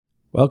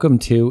Welcome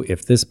to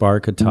If This Bar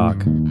Could Talk,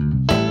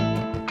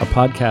 a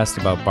podcast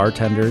about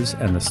bartenders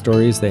and the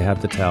stories they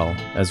have to tell,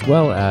 as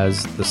well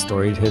as the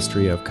storied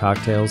history of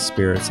cocktails,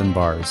 spirits, and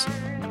bars.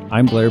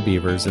 I'm Blair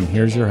Beavers, and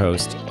here's your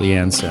host,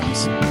 Leanne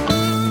Sims.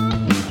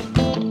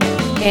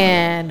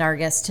 And our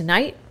guest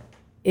tonight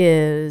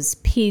is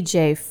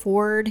PJ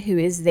Ford, who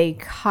is the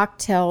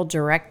cocktail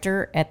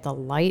director at the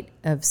Light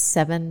of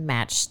Seven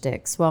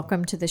Matchsticks.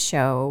 Welcome to the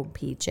show,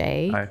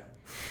 PJ. Hi.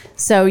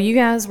 So you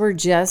guys were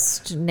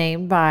just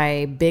named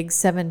by Big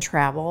Seven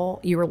Travel.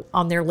 You were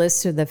on their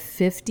list of the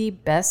 50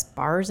 best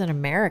bars in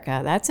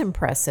America. That's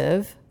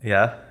impressive.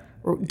 Yeah.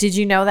 Did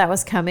you know that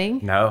was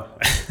coming? No.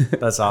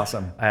 That's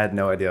awesome. I had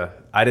no idea.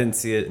 I didn't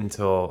see it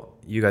until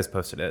you guys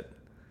posted it.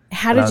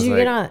 How did you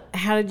get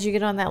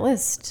on that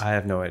list? I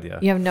have no idea.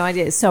 You have no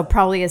idea. So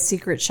probably a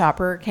secret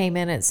shopper came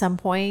in at some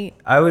point.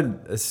 I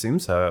would assume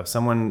so.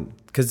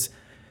 Because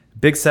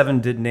Big Seven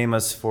did name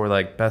us for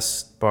like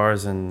best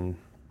bars in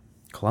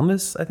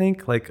Columbus, I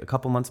think, like a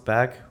couple months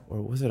back,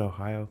 or was it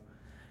Ohio?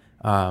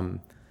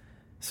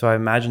 So I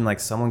imagine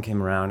like someone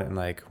came around and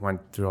like went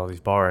through all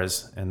these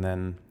bars, and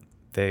then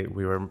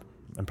we were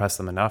impressed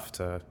them enough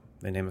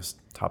they named us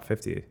top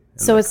 50.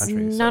 So it's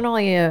not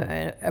only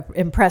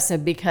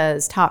impressive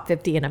because top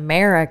 50 in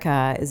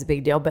America is a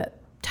big deal,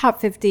 but top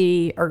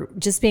 50 or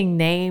just being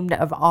named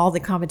of all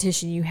the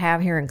competition you have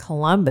here in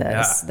Columbus.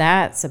 Yeah.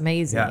 That's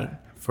amazing. Yeah,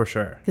 for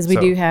sure. Because we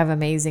do have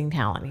amazing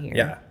talent here.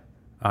 Yeah.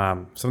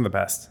 Some of the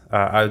best.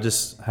 I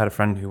just had a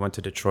friend who went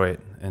to Detroit,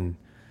 and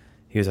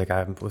he was like,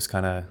 I was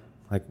kind of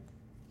like,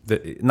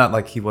 not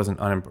like he wasn't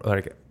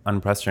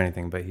unimpressed or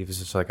anything, but he was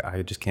just like,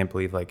 I just can't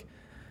believe like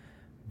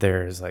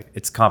there's like,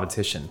 it's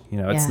competition,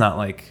 it's not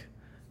like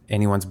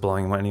anyone's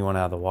blowing anyone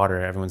out of the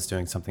water. Everyone's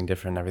doing something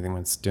different.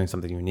 Everyone's doing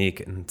something unique.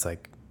 And it's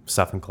like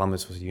stuff in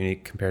Columbus was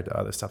unique compared to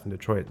other stuff in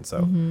Detroit. And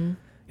so,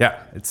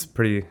 yeah, it's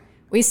pretty.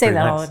 We say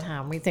that nice. all the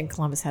time. We think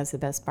Columbus has the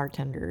best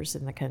bartenders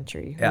in the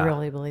country. Yeah. We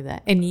really believe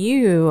that. And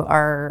you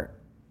are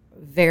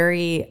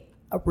very,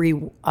 what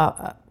do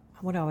I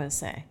want to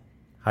say?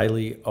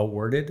 Highly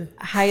awarded.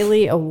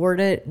 Highly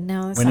awarded.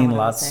 No, that's Winning not what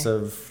lots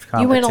of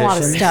competition. You win a lot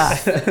of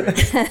stuff.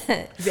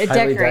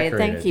 decorated,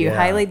 Thank you. yeah.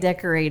 Highly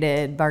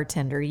decorated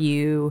bartender.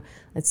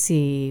 Let's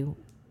see.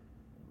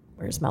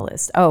 Where's my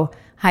list? Oh,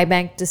 High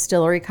Bank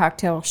Distillery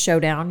Cocktail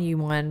Showdown. You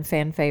won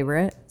fan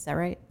favorite. Is that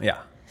right? Yeah.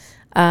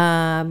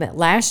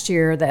 Last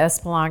year, the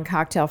Espelon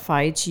Cocktail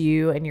Fights,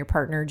 you and your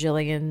partner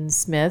Jillian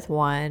Smith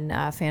won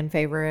fan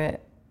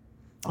favorite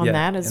on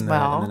that as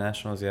well. In the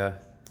Nationals, yeah.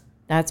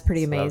 That's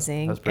pretty So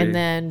amazing. that was pretty... And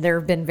then there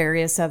have been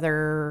various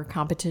other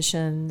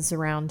competitions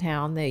around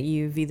town that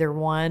you've either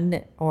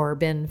won or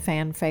been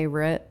fan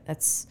favorite.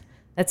 That's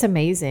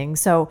amazing.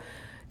 So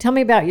tell me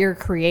about your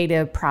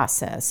creative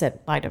process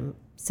at Light of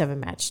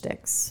Seven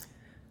Matchsticks.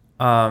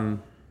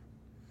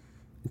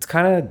 It's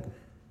kind of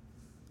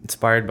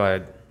inspired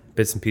by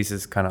bits and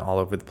pieces kind of all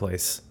over the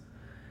place.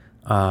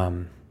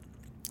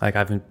 Like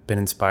I've been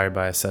inspired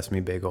by a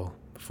sesame bagel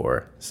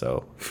before,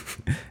 so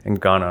and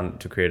gone on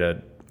to create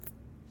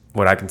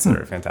what I consider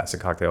a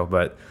fantastic cocktail.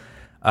 But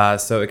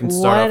so it can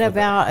start off. What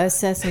about a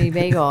sesame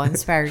bagel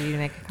inspired you to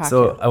make a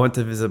cocktail? So I went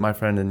to visit my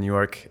friend in New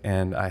York,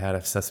 and I had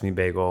a sesame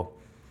bagel,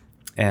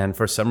 and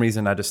for some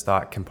reason I just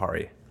thought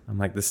Campari. I'm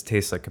like, this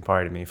tastes like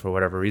Campari to me for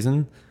whatever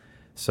reason.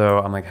 So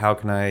I'm like, how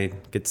can I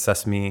get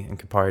sesame and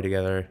Campari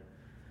together?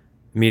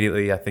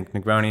 Immediately, I think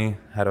Negroni.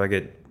 How do I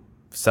get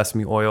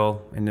sesame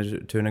oil into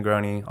a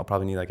Negroni? I'll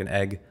probably need like an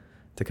egg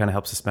to kind of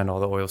help suspend all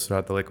the oils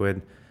throughout the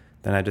liquid.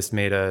 Then I just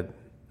made a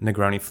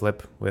Negroni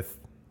flip with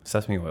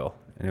sesame oil,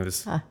 and it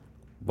was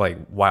like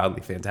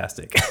wildly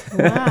fantastic.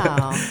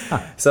 Wow.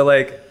 So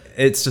like,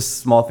 it's just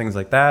small things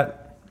like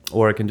that,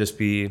 or it can just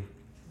be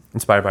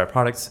inspired by a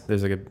product.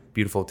 There's like a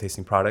beautiful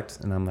tasting product,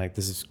 and I'm like,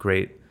 this is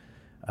great.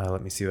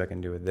 Let me see what I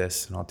can do with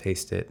this, and I'll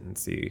taste it and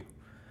see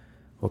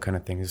what kind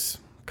of things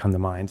come to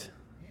mind.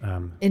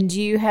 And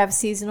do you have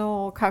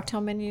seasonal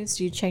cocktail menus?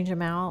 Do you change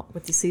them out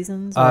with the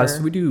seasons?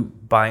 So we do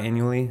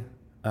biannually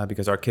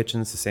because our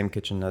kitchen's the same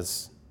kitchen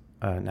as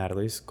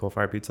Natalie's Coal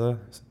Fire Pizza,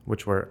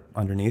 which we're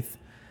underneath.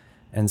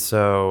 And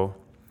so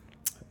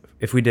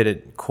if we did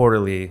it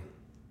quarterly,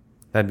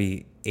 that'd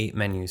be 8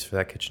 menus for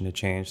that kitchen to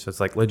change. So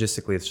it's like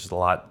logistically, it's just a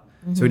lot.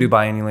 Mm-hmm. So we do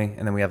biannually,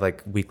 and then we have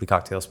like weekly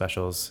cocktail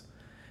specials,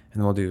 and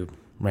then we'll do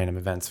random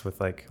events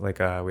with like we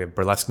have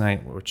burlesque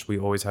night, which we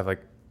always have like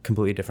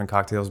completely different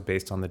cocktails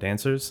based on the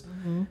dancers.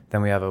 Mm-hmm.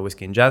 Then we have a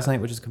whiskey and jazz night,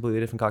 which is a completely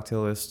different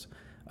cocktail list.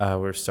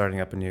 We're starting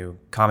up a new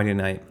comedy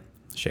night.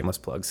 Shameless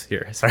plugs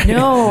here. Sorry.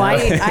 No,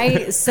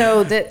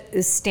 so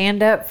that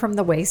stand up from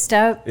the waist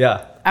up.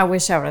 Yeah. I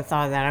wish I would have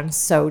thought of that. I'm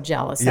so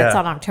jealous. That's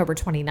on October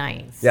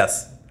 29th.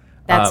 Yes.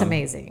 That's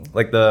amazing.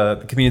 Like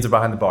the comedians are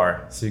behind the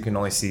bar, so you can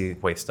only see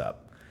waist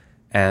up.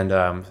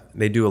 And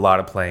they do a lot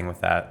of playing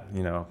with that,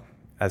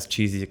 as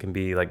cheesy as it can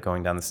be, like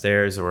going down the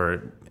stairs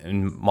or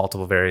in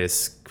multiple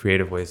various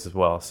creative ways as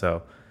well.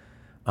 So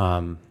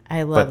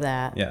I love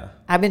that. Yeah.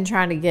 I've been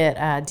trying to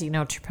get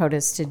Dino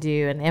Tripodis to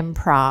do an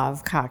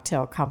improv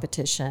cocktail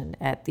competition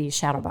at the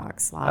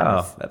Shadowbox Live.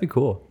 Oh, that'd be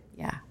cool.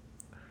 Yeah.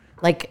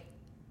 Like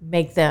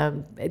make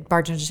them,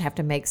 bartenders have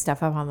to make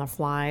stuff up on the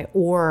fly,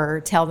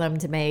 or tell them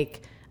to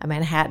make a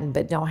Manhattan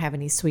but don't have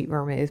any sweet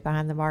vermouth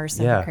behind the bar,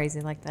 something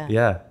crazy like that.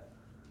 Yeah.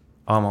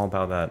 I'm all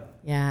about that.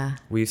 Yeah.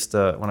 We used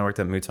to, when I worked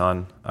at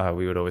Mouton,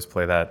 we would always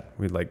play that.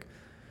 We'd like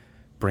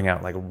bring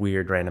out like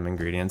weird random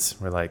ingredients.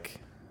 Where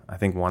like, I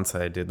think once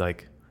I did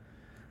like,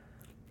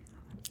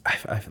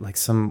 I like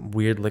some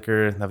weird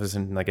liquor that was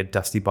in like a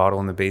dusty bottle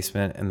in the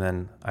basement. And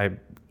then I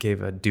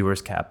gave a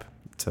Dewar's cap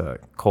to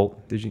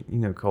Colt. Did you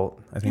know Colt?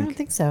 I don't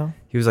think so.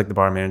 He was like the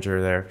bar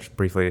manager there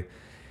briefly.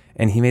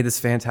 And he made this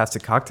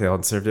fantastic cocktail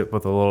and served it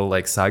with a little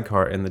like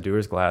sidecar in the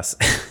Dewar's glass.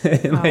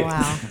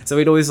 Wow. So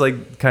we'd always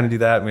like kind of do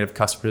that. And we'd have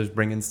customers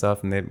bring in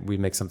stuff and we'd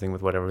make something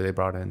with whatever they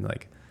brought in.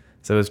 Like,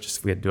 so it was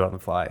just, we had to do it on the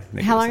fly.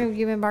 How long have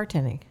you been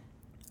bartending?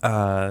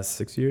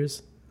 6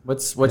 years.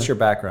 What's your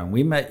background?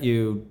 We met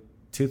you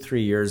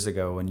 2-3 years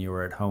ago when you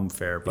were at Home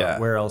Fair, but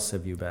where else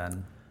have you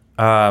been?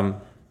 So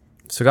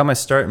I got my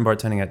start in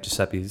bartending at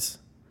Giuseppe's.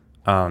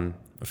 A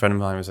friend of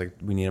mine was like,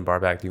 we need a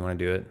bar back. Do you want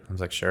to do it? I was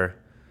like, sure.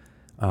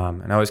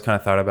 And I always kind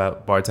of thought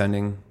about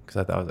bartending because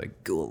I thought it was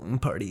like golden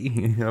party,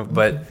 you know.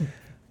 But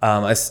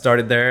I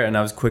started there, and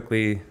I was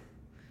quickly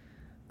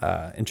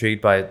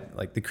intrigued by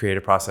like the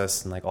creative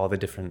process and like all the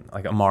different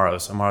like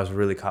Amaros. Amaros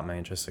really caught my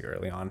interest like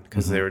early on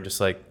because they were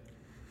just like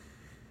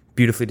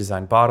beautifully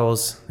designed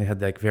bottles. They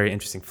had like very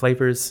interesting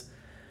flavors,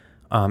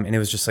 and it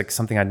was just like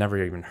something I'd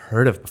never even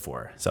heard of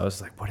before. So I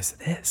was like, what is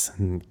this?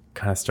 And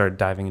kind of started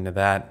diving into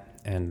that.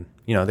 And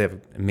you know, they have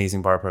an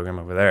amazing bar program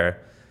over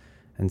there,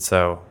 and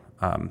so.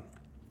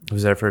 I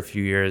was there for a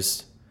few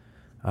years.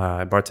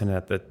 I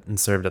bartended and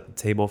served at the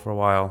table for a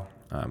while.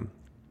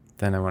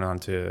 Then I went on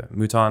to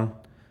Mouton, and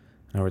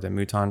I worked at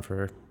Mouton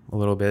for a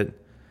little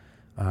bit.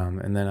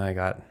 And then I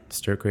got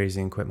stir crazy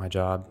and quit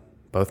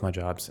both my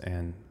jobs,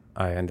 and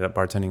I ended up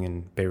bartending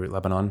in Beirut,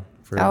 Lebanon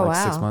for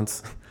 6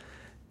 months.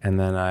 And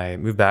then I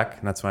moved back,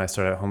 and that's when I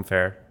started at Home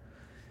Fair.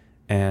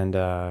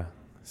 And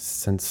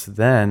since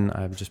then,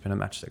 I've just been at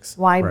Matchsticks.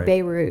 Why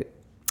Beirut?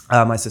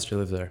 My sister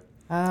lives there.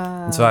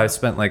 And so I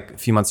spent like a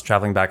few months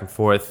traveling back and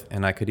forth,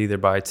 and I could either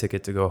buy a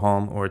ticket to go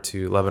home or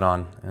to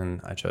Lebanon,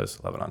 and I chose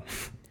Lebanon.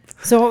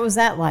 So what was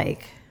that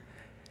like?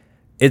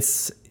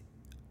 It's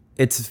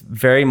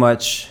very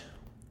much,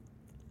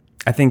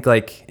 I think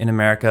like in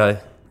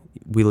America,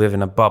 we live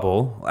in a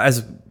bubble,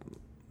 as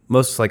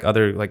most like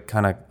other like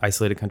kind of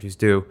isolated countries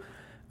do.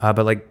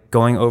 But like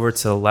going over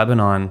to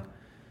Lebanon,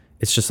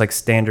 it's just like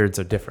standards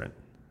are different.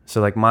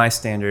 So like my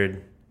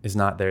standard is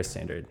not their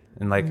standard.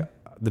 And like,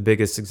 the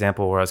biggest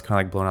example where I was kind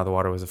of like blown out of the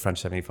water was a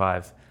French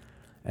 75.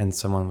 And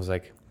someone was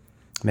like,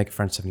 make a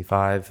French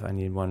 75. I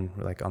need one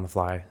like on the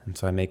fly. And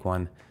so I make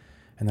one.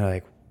 And they're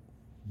like,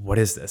 what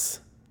is this?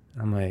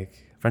 And I'm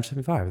like, French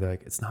 75. They're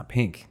like, it's not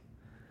pink.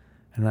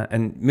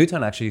 And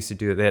Mouton actually used to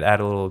do it. They'd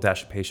add a little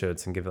dash of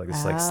Peychaud's and give it like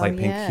this like slight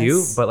pink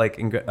hue. But like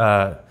in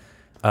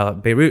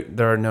Beirut,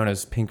 they're known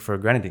as pink for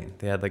grenadine.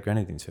 They add like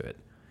grenadine to it.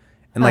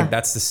 And like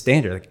that's the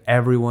standard. Like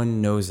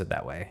everyone knows it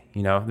that way.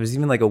 You know, there's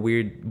even like a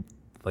weird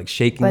like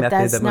shaking method that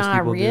most people do. But that's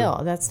not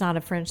real. That's not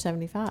a French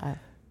 75.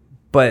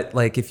 But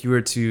like if you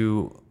were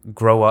to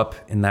grow up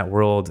in that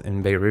world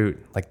in Beirut,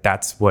 like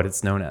that's what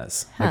it's known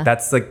as. Like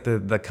that's like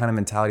the kind of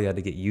mentality I had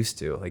to get used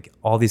to. Like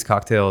all these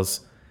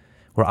cocktails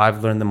where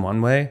I've learned them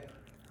one way,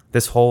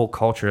 this whole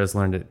culture has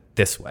learned it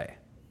this way.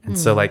 And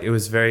so like it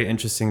was very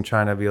interesting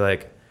trying to be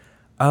like,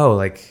 oh,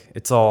 like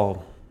it's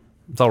all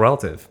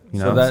relative, you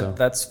know? So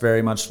that's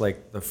very much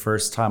like the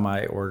first time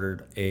I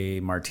ordered a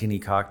martini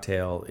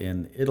cocktail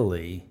in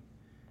Italy.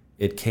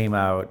 It came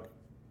out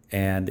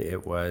and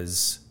it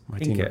was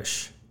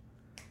pinkish.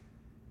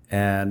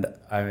 And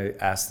I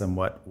asked them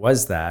what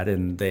was that,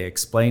 and they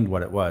explained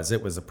what it was.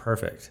 It was a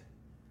perfect.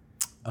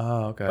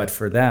 Oh, okay. But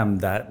for them,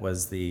 that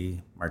was the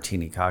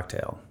martini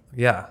cocktail.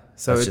 Yeah.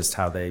 So that's just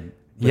how they,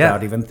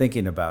 without even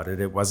thinking about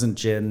it. It wasn't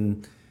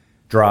gin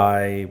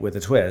dry with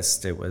a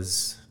twist. It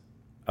was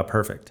a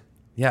perfect.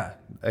 Yeah.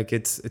 Like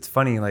it's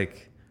funny,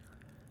 like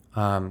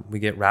we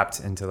get wrapped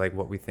into like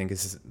what we think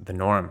is the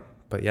norm.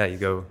 But yeah, you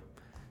go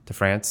to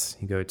France,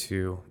 you go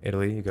to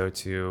Italy, you go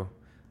to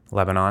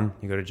Lebanon,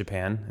 you go to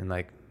Japan, and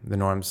like the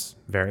norms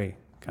vary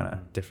kind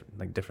of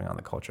different on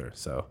the culture.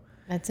 So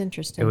that's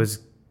interesting. It was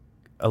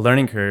a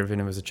learning curve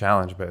and it was a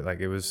challenge, but like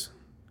it was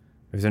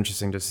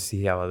interesting just to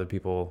see how other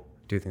people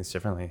do things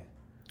differently.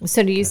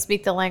 So do you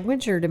speak the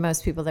language, or do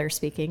most people there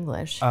speak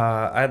English?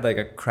 I had like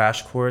a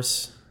crash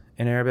course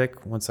in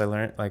Arabic once I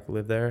learned, like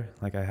lived there,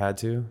 like I had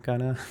to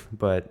kind of,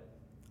 but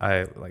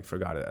I like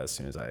forgot it as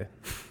soon as I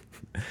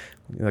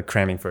like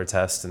cramming for a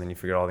test, and then you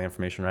forget all the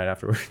information right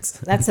afterwards.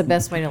 That's the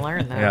best way to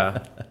learn, though.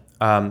 Yeah.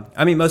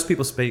 I mean, most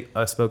people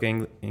spoke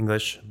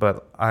English,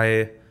 but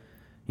I,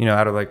 you know,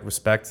 out of like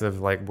respect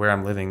of like where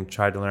I'm living,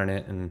 tried to learn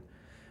it, and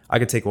I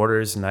could take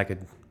orders and I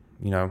could,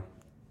 you know,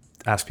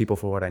 ask people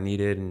for what I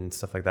needed and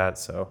stuff like that.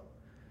 So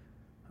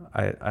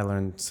I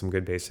learned some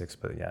good basics,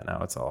 but yeah,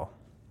 now it's all.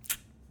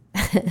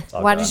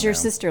 Why does your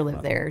sister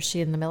live there? Is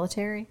she in the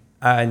military?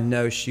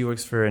 No, she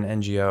works for an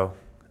NGO.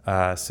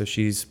 So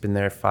she's been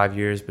there 5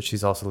 years, but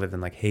she's also lived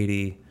in like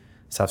Haiti,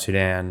 South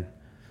Sudan,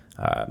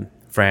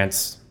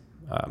 France,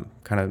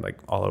 kind of like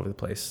all over the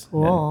place.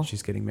 Cool. And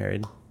she's getting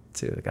married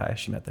to the guy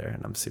she met there,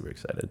 and I'm super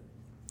excited.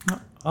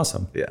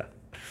 Awesome. Yeah.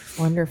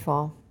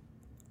 Wonderful.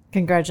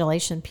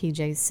 Congratulations,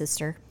 PJ's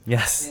sister.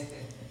 Yes.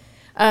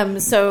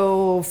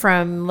 So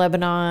from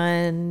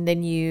Lebanon,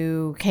 then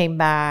you came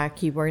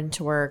back. You went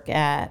to work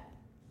at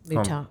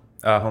Mouton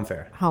Home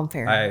Fair. Home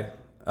Fair.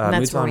 And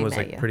that's where we Mouton was met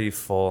like you. pretty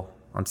full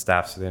on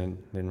staff, so they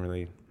didn't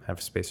really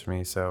have space for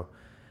me. So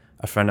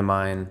a friend of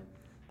mine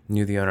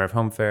knew the owner of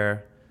Home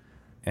Fair,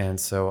 and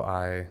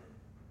so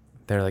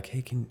they're like,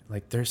 hey,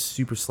 they're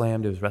super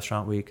slammed. It was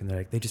restaurant week, and they're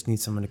like, they just need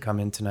someone to come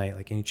in tonight.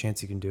 Like, any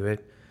chance you can do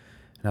it?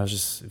 And it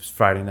was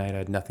Friday night. I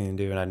had nothing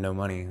to do, and I had no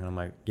money. And I'm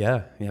like,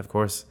 yeah, of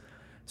course.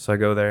 So I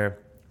go there,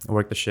 I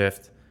work the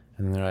shift,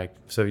 and then they're like,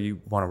 so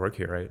you want to work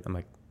here, right? I'm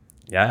like,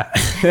 yeah.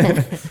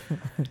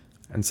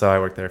 And so I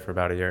worked there for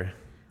about a year.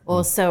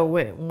 Well, so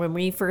when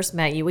we first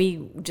met you, we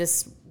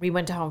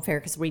went to Home Fair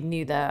because we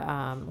knew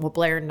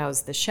Blair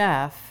knows the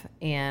chef,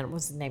 and what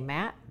was his name,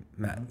 Matt?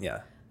 Matt,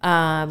 yeah.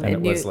 And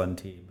it was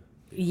Lenteeb.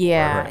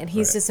 Yeah, Right, and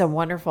he's just a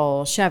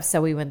wonderful chef.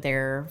 So we went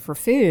there for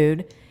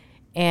food,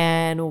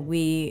 and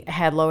we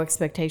had low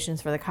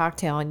expectations for the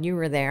cocktail. And you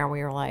were there, and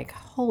we were like,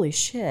 "Holy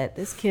shit,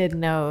 this kid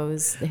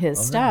knows his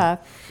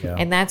stuff!" Yeah.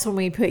 And that's when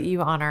we put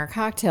you on our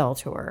cocktail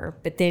tour.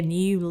 But then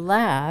you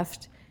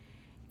left,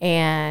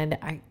 and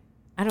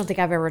I don't think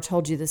I've ever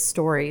told you this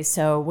story.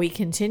 So we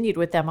continued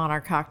with them on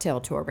our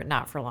cocktail tour, but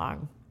not for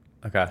long.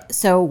 Okay.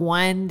 So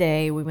one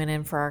day we went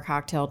in for our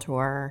cocktail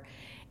tour,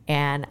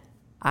 and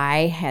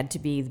I had to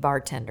be the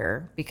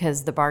bartender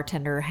because the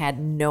bartender had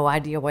no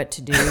idea what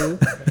to do.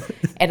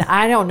 And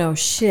I don't know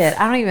shit.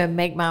 I don't even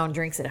make my own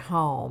drinks at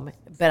home.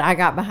 But I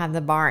got behind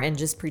the bar and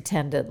just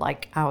pretended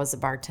like I was a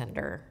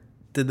bartender.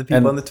 Did the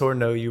people on the tour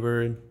know you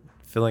were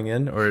filling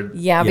in, or?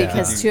 Yeah,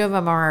 because two of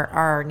them are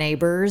our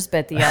neighbors,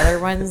 but the other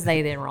ones,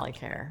 they didn't really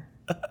care.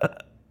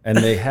 And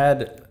they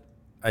had,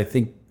 I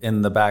think,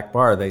 in the back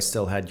bar, they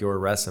still had your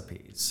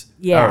recipes.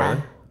 Yeah. Oh,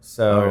 really?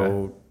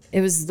 So It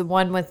was the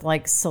one with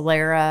like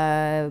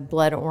Solera,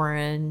 blood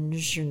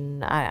orange,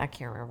 and I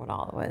can't remember what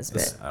all it was,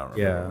 but I don't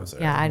remember. Yeah. What was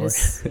there. yeah, I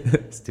just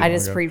It's too I long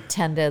just ago.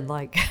 pretended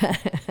like I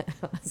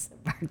was a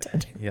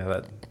bartender.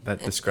 Yeah, that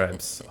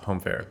describes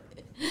Home Fair.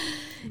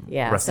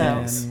 Yeah, so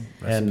Recipes.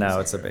 and now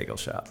it's a bagel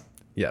shop.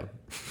 Yeah.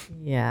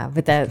 yeah,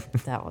 but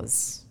that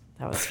was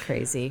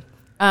crazy.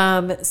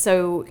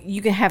 So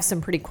you can have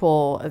some pretty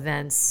cool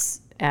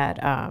events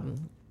at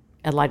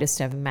Light of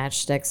Seven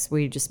Matchsticks.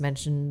 We just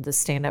mentioned the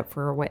stand up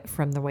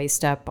from the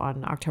waist up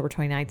on October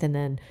 29th, and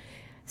then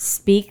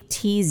Speak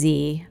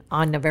Teasy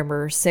on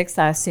November 6th.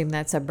 I assume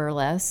that's a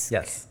burlesque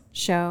Yes.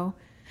 show.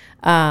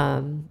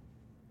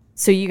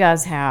 So you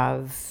guys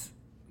have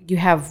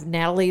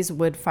Natalie's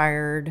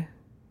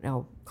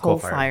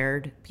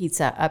coal-fired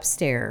pizza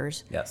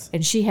upstairs. Yes.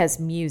 And she has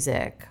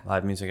music.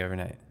 Live music every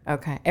night.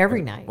 Okay.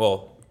 Every night.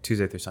 Well,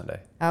 Tuesday through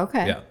Sunday.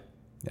 Okay. Yeah.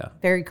 Yeah.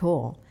 Very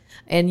cool.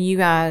 And you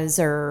guys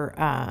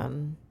are,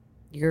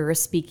 you're a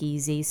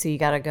speakeasy, so you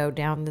got to go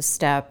down the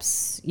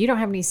steps. You don't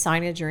have any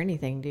signage or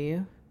anything, do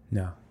you?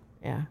 No.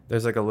 Yeah.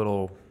 There's like a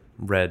little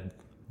red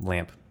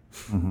lamp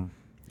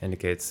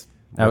indicates.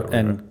 Now, where we're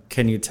and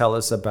can you tell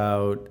us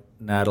about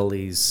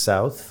Natalie's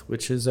South,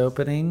 which is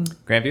opening?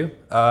 Grandview?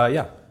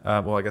 Yeah.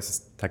 Well, I guess it's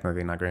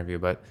technically not Grandview,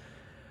 but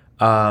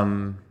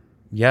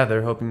yeah,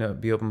 they're hoping to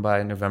be open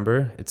by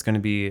November. It's going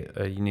to be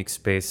a unique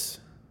space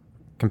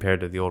compared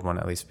to the old one,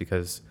 at least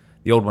because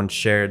the old one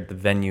shared the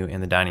venue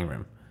and the dining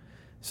room.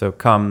 So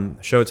come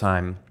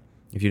showtime,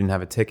 if you didn't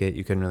have a ticket,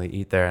 you couldn't really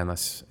eat there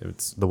unless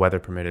it's the weather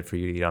permitted for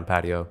you to eat on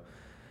patio.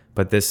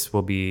 But this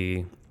will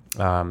be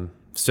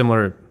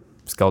similar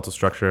skeletal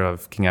structure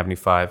of King Avenue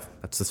 5.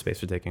 That's the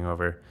space we're taking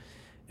over.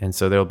 And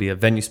so there'll be a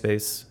venue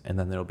space, and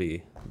then there'll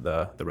be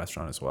the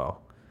restaurant as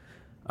well.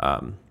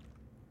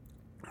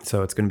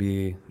 So it's going to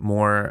be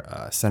more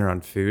centered on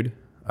food.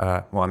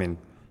 Well, I mean,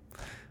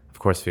 of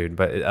course food,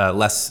 but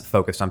less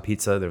focused on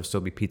pizza. There will still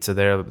be pizza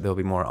there. There'll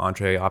be more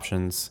entree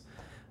options.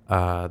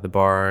 The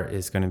bar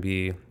is going to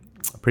be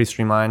pretty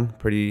streamlined,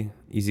 pretty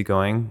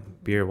easygoing.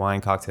 Beer,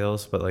 wine,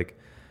 cocktails, but like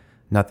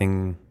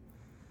nothing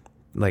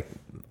like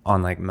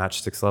on like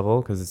Matchsticks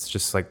level because it's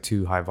just like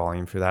too high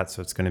volume for that.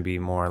 So it's going to be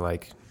more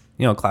like,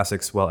 you know,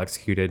 classics, well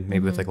executed,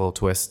 maybe with like a little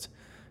twist,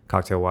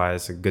 cocktail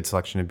wise, a good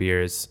selection of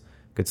beers,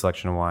 good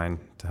selection of wine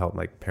to help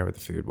like pair with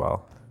the food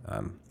well.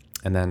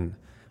 And then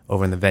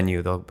over in the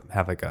venue, they'll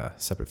have like a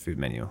separate food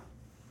menu.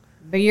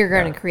 But you're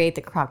going to create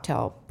the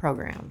cocktail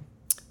program.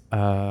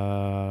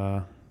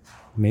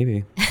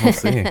 Maybe we'll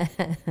see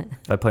if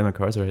I play my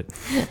cards right.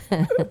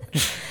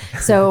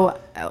 So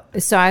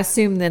I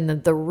assume then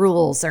that the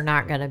rules are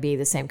not going to be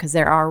the same because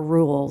there are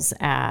rules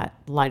at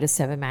Light of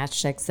Seven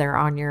Matchsticks. They're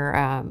on your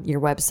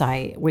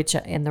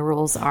website, and the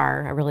rules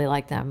are, I really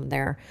like them.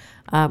 They're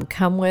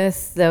come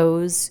with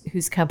those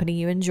whose company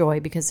you enjoy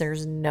because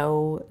there's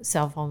no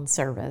cell phone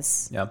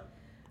service. Yeah.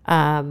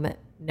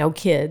 No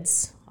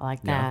kids. I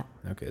like that.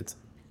 No kids.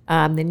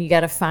 Then you got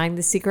to find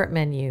the secret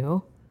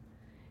menu.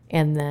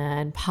 And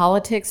then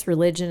politics,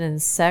 religion,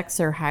 and sex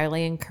are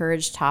highly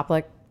encouraged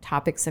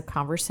topics of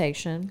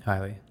conversation.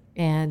 Highly.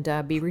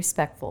 And be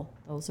respectful.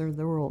 Those are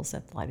the rules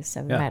at Flight of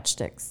Seven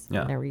Matchsticks.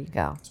 Yeah. There you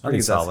go.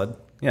 Pretty solid.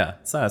 Yeah,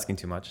 it's not asking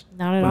too much.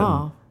 Not at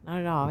all. Not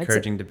at all.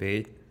 Encouraging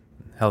debate,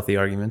 healthy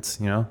arguments,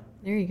 There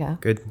you go.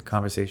 good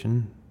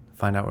conversation,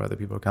 find out where other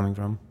people are coming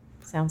from.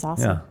 Sounds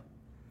awesome. Yeah.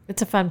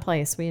 It's a fun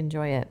place. We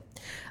enjoy it.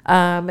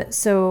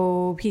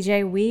 So,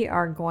 PJ, we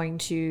are going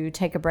to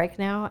take a break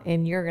now,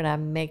 and you're going to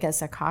make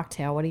us a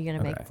cocktail. What are you going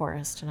to make for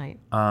us tonight?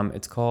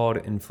 It's called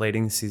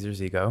Inflating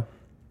Caesar's Ego.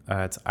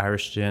 It's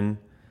Irish gin,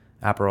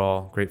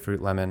 Aperol,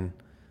 grapefruit, lemon,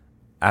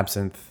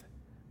 absinthe,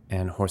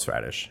 and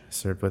horseradish,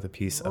 served with a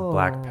piece of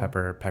black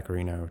pepper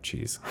pecorino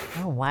cheese.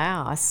 Oh,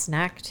 wow. A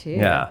snack, too.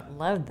 Yeah.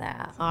 Love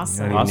that. You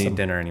Awesome. don't even need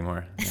dinner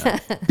anymore. Yeah.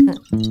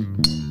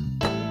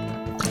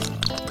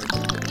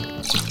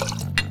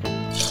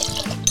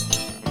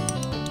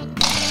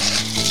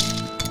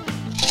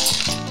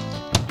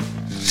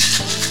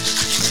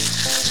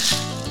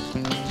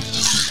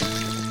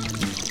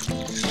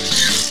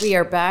 We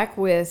are back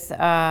with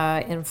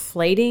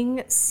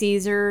Inflating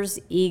Caesar's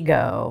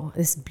Ego.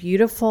 This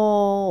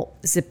beautiful,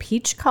 is it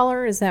peach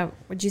color? Is that,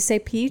 would you say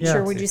peach? Yeah,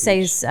 or I'd would say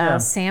you peach. say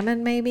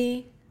salmon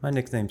maybe? My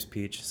nickname's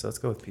Peach, so let's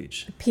go with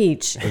Peach.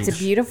 Peach. It's a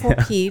beautiful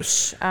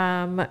peach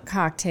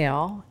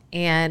cocktail.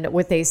 And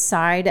with a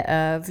side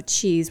of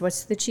cheese.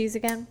 What's the cheese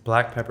again?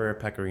 Black pepper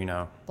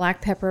pecorino.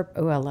 Black pepper.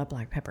 Oh, I love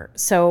black pepper.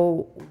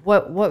 So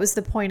what was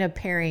the point of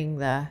pairing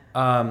the...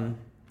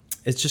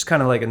 It's just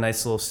kind of like a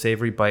nice little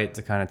savory bite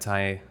to kind of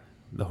tie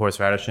the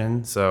horseradish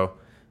in. So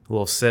a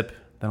little sip,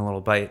 then a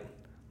little bite, a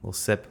little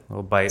sip, a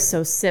little bite.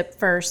 So sip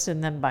first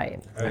and then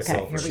bite. right, Okay,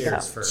 so here we cheers go.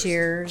 first.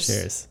 Cheers.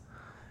 Cheers.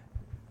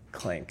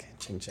 Clink,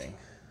 ching ching.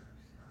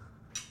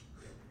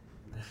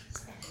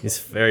 These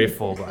very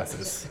full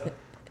glasses.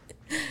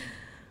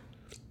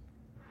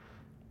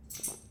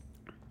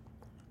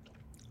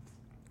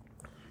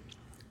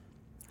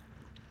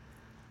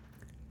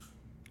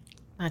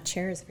 My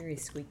chair is very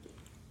squeaky.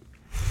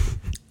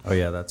 Oh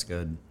yeah, that's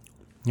good.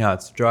 Yeah,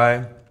 it's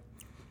dry,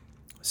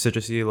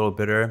 citrusy, a little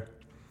bitter,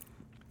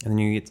 and then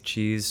you eat the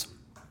cheese,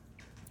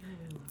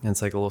 and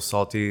it's like a little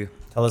salty.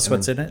 Tell us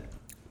what's in it.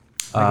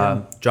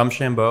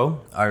 Drumshambo,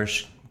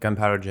 Irish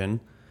gunpowder gin.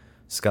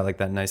 It's got like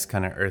that nice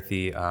kind of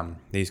earthy.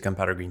 They use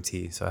gunpowder green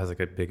tea, so it has like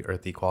a big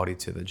earthy quality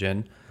to the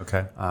gin.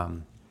 Okay.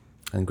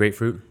 And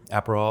grapefruit,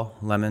 Aperol,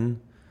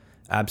 lemon,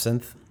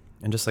 absinthe,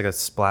 and just like a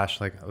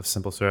splash like of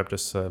simple syrup,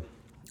 just to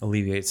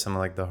alleviate some of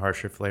like the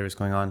harsher flavors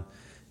going on,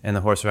 and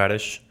the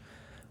horseradish.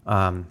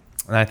 And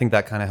I think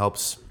that kind of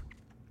helps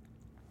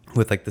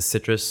with like the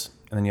citrus,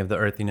 and then you have the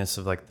earthiness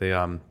of like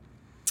the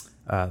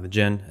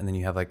gin, and then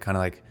you have like kind of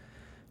like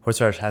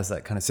horseradish has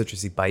that kind of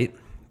citrusy bite,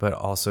 but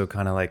also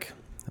kind of like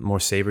more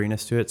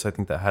savoriness to it. So I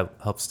think that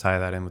helps tie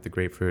that in with the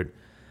grapefruit.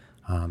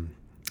 And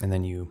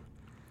then you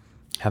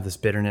have this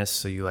bitterness,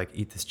 so you like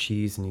eat this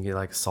cheese and you get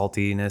like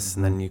saltiness,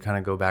 and then you kind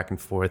of go back and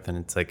forth, and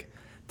it's like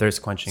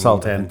thirst quenching.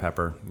 Salt and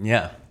pepper.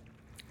 Yeah.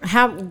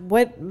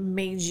 What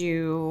made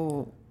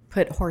you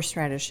put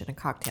horseradish in a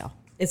cocktail?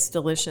 It's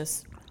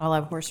delicious. I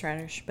love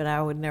horseradish, but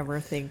I would never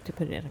think to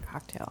put it in a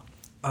cocktail.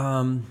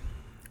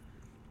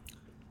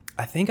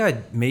 I think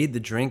I made the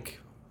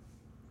drink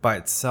by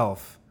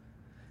itself,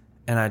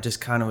 and I just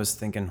kind of was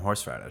thinking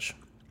horseradish.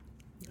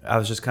 I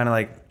was just kind of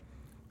like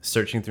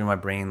searching through my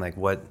brain, like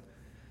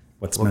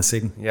What's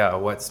missing? Yeah,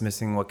 what's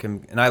missing? What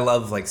can? And I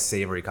love like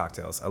savory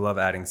cocktails. I love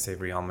adding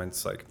savory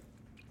elements. Like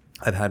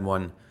I've had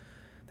one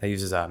that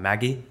uses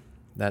Maggi.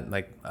 That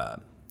like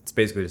it's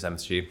basically just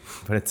MSG,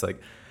 but it's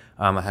like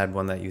I had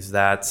one that used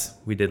that.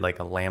 We did like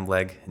a lamb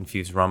leg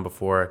infused rum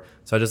before,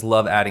 so I just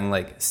love adding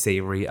like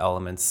savory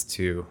elements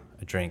to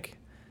a drink.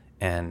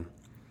 And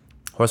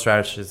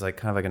horseradish is like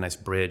kind of like a nice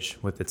bridge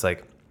with its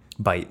like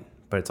bite,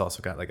 but it's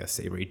also got like a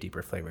savory,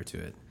 deeper flavor to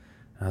it.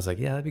 And I was like,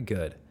 yeah, that'd be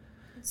good.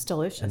 It's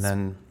delicious. And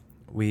then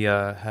we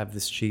have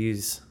this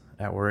cheese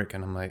at work,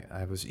 and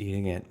I was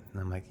eating it,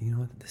 and I'm like, you know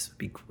what, this would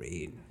be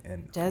great.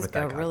 And it does with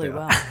go that really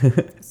cocktail.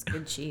 well. It's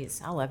good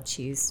cheese. I love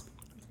cheese.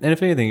 And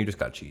if anything, you just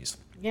got cheese.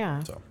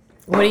 Yeah. So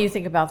What do you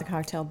think about the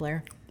cocktail,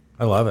 Blair?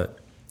 I love it.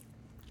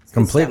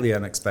 Completely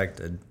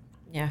unexpected.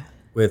 Yeah.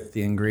 With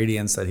the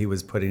ingredients that he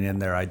was putting in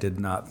there, I did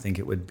not think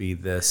it would be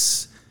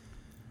this.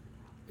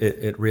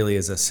 It really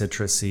is a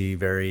citrusy,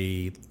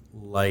 very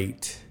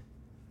light,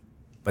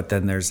 but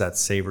then there's that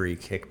savory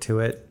kick to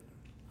it.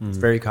 It's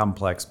very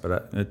complex,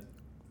 but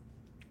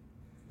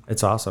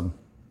it's awesome.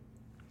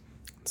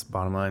 it's the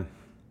bottom line.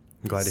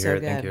 I'm glad to So hear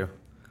it. Thank good. you.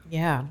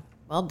 Yeah.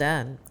 Well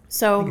done.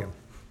 So Thank you.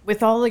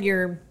 with all of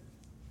your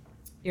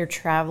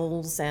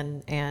travels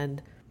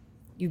and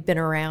you've been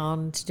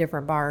around to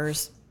different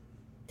bars,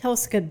 tell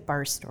us a good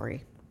bar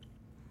story.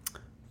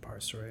 Bar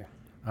story.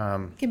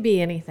 It can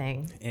be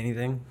anything.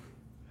 Anything?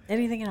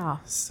 Anything at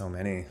all. So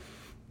many.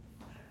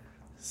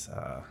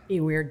 So Be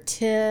a weird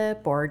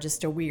tip or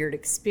just a weird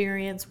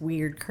experience,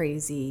 weird,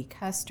 crazy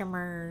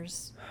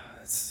customers.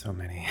 so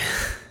many.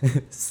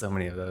 So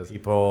many of those.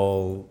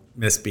 People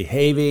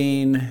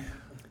misbehaving.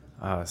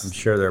 I'm I'm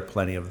sure there are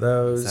plenty of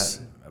those. Is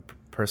that a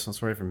personal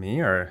story for me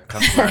or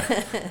customer?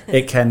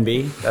 It can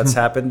be. That's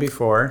happened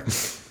before.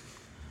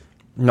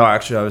 No,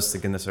 actually, I was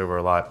thinking this over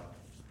a lot.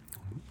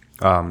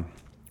 So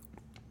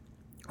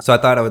I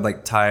thought I would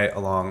like tie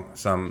along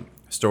some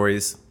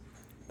stories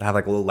that have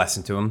like a little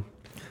lesson to them.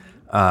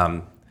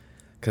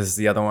 Because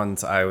the other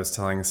ones I was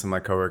telling some of my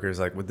coworkers,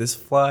 like, would this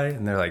fly?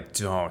 And they're like,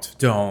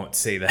 don't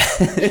say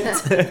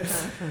that.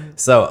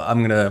 So I'm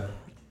going to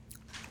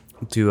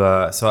do,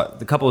 so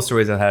the couple of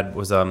stories I had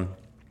was, they're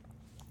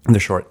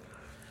short.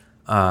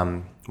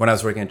 When I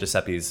was working at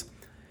Giuseppe's,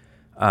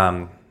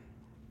 the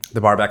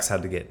barbacks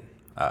had to get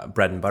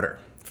bread and butter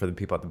for the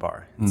people at the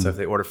bar. And so if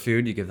they order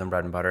food, you give them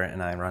bread and butter,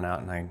 and I run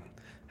out and I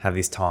have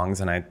these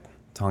tongs and I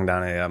tong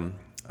down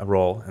a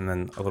roll and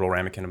then a little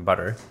ramekin of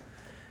butter.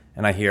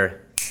 And I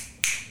hear,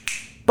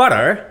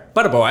 butter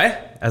boy,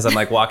 as I'm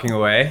like walking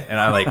away, and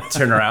I like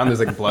turn around,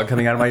 there's like blood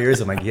coming out of my ears.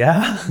 I'm like,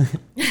 yeah.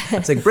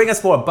 It's like, bring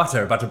us more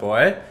butter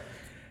boy.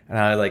 And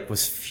I like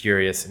was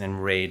furious and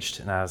enraged,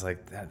 and I was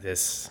like,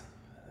 this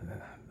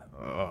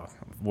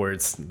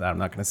words that I'm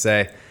not gonna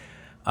say.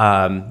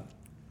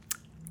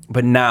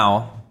 But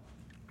now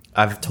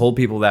I've told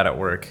people that at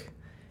work,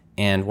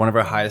 and one of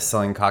our highest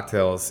selling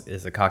cocktails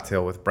is a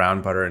cocktail with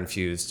brown butter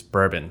infused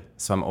bourbon.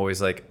 So I'm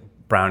always like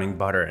browning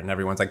butter, and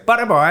everyone's like,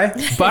 butter boy.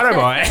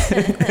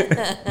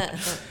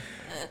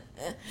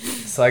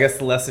 So I guess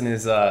the lesson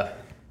is,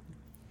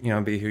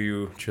 be who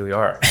you truly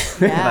are.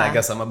 Yeah. And I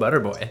guess I'm a butter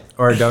boy.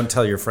 Or don't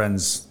tell your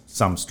friends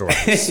some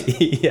stories.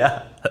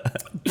 Yeah.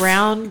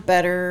 Brown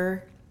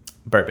butter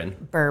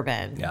Bourbon.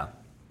 Yeah.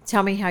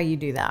 Tell me how you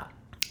do that.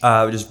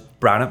 Just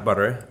brown up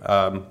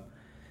butter,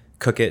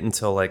 cook it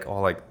until like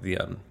all like the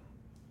kind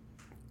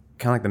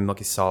of like the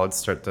milky solids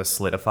start to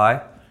solidify,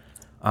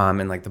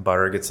 and like the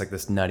butter gets like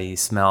this nutty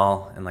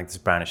smell and like this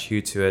brownish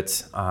hue to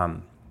it,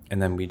 and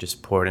then we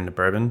just pour it into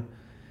bourbon,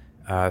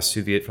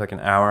 sous vide it for like an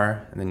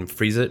hour, and then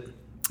freeze it,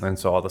 and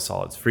so all the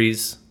solids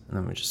freeze, and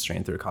then we just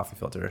strain through a coffee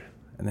filter,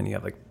 and then you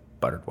have like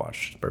buttered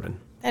washed bourbon.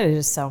 That is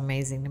just so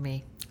amazing to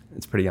me.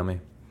 It's pretty yummy.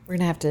 We're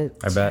gonna have to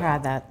try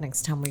that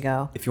next time we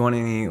go. If you want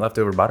any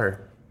leftover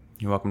butter,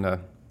 you're welcome to.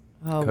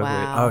 Oh, cook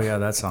wow. Oh, yeah,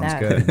 that sounds That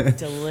good.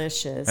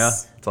 Delicious. Yeah,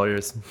 it's all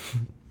yours.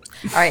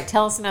 All right,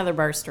 tell us another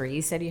bar story.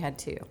 You said you had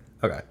two.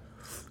 Okay.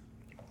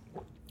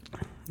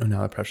 Oh,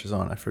 now the pressure's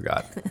on. I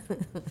forgot.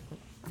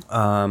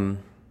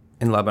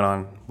 In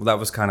Lebanon, well, that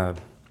was kind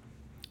of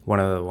one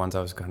of the ones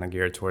I was kind of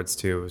geared towards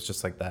too. It was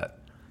just like that.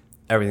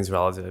 Everything's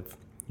relative,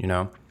 you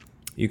know?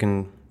 You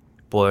can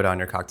boil down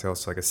your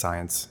cocktails to like a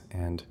science,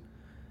 and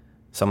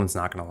someone's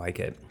not going to like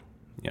it,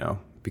 you know,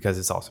 because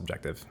it's all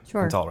subjective.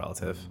 Sure. It's all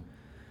relative.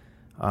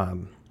 I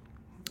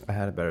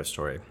had a better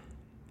story,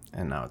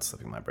 and now it's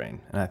slipping my brain.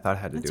 And I thought it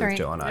had to do with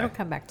Jill and I. It'll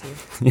come back to you.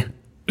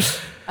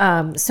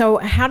 Yeah. So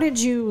how did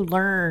you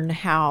learn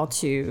how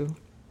to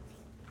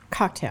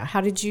cocktail?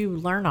 How did you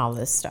learn all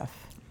this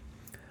stuff?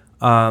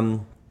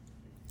 Well,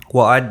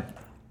 I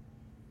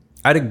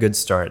had a good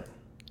start.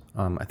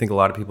 I think a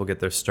lot of people get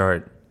their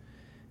start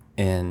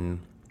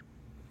in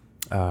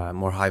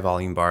more high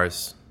volume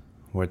bars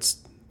where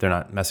they're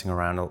not messing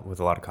around with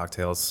a lot of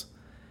cocktails.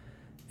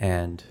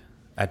 And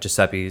at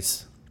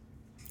Giuseppe's,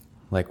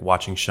 like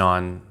watching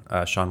Sean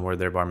Ward,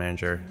 their bar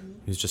manager,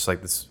 who's just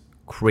like this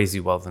crazy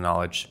wealth of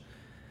knowledge,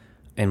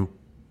 and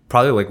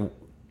probably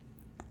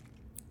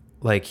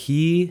like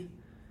he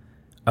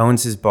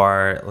owns his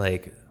bar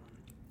like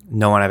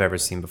no one I've ever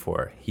seen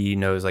before. He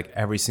knows like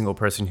every single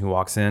person who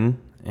walks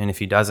in, and if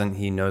he doesn't,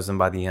 he knows them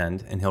by the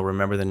end, and he'll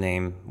remember the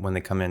name when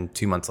they come in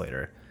 2 months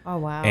later. Oh,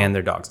 wow. And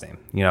their dog's name,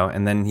 you know,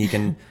 and then he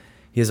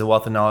has a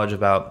wealth of knowledge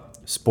about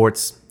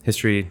sports,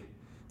 history,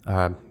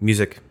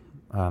 music,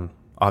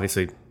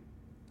 obviously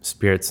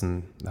spirits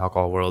and the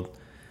alcohol world.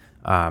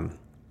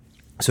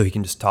 So he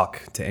can just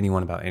talk to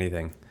anyone about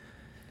anything.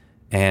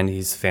 And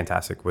he's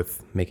fantastic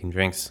with making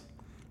drinks.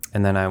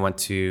 And then I went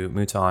to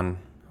Mouton,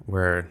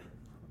 where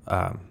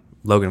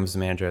Logan was the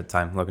manager at the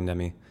time, Logan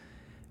Demi.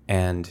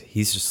 And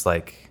he's just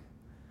like,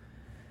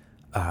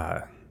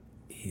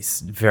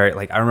 he's very,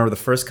 like, I remember the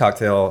first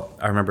cocktail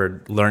I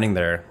remember learning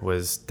there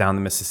was down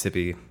the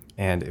Mississippi,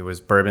 and it was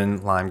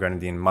bourbon, lime,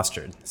 grenadine,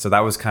 mustard. So that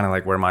was kind of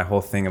like where my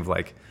whole thing of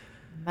like,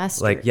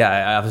 Mustard. like,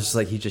 yeah, I was just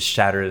like, he just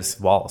shatters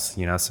walls,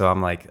 you know? So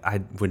I'm like,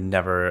 I would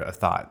never have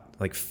thought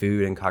like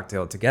food and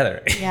cocktail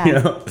together, Yeah. you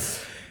know?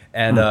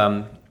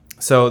 And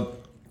so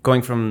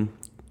going from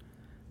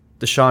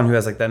Deshaun, who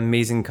has like that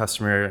amazing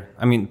customer,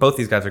 I mean, both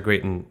these guys are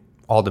great in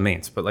all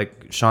domains, but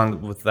like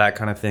Sean with that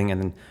kind of thing,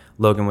 and then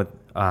Logan with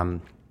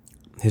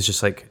his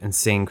just like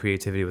insane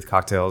creativity with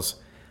cocktails.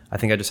 I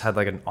think I just had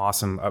like an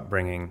awesome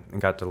upbringing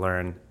and got to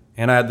learn.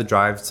 And I had the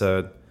drive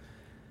to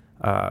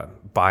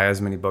buy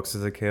as many books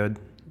as I could,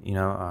 you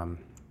know,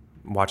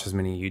 watch as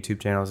many YouTube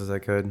channels as I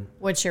could.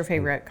 What's your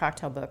favorite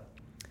cocktail book?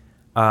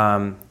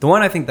 The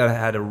one I think that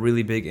had a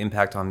really big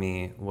impact on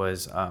me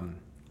was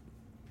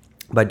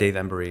by Dave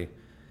Embry.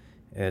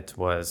 It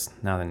was,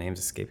 now the name's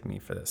escaping me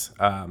for this.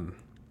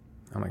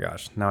 Oh my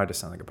gosh, now I just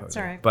sound like a poser. It's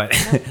all right.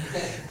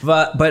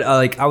 But but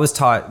like I was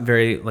taught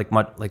very like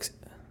much like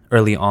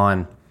early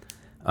on,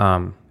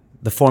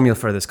 the formula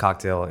for this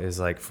cocktail is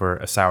like for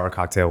a sour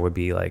cocktail would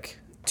be like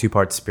 2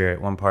 parts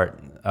spirit, 1 part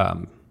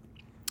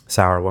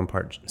sour, 1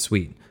 part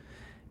sweet.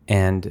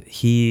 And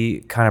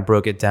he kind of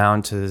broke it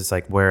down to this,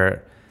 like,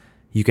 where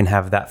you can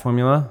have that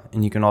formula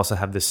and you can also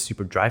have this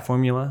super dry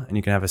formula and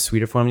you can have a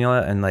sweeter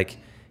formula. And like,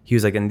 he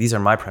was like, and these are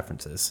my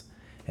preferences.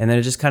 And then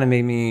it just kind of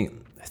made me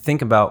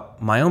think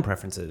about my own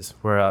preferences,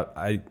 where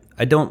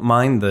I don't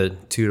mind the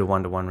 2 to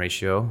 1 to 1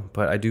 ratio,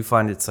 but I do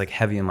find it's like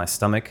heavy in my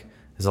stomach.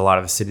 There's a lot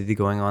of acidity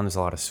going on. There's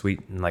a lot of sweet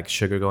and like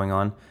sugar going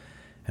on.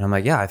 And I'm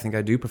like, yeah, I think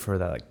I do prefer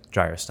that like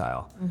drier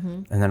style.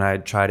 And then I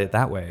tried it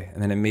that way.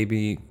 And then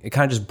it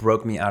kind of just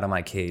broke me out of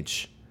my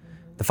cage.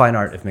 The fine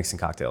art of mixing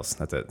cocktails.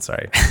 That's it.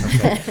 Sorry.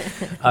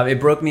 Okay. It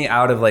broke me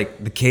out of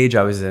like the cage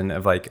I was in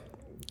of like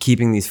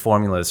keeping these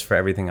formulas for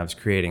everything I was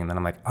creating. And then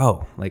I'm like,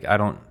 oh, like I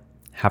don't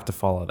have to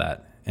follow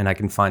that. And I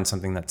can find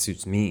something that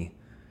suits me.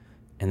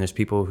 And there's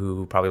people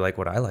who probably like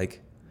what I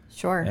like.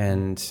 Sure.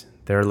 And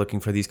they're looking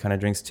for these kind of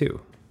drinks too.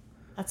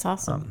 That's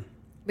awesome.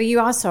 But you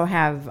also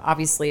have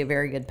obviously a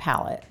very good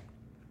palate.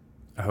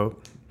 I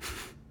hope.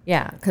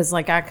 Yeah, because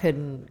like I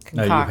couldn't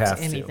No, you concoct have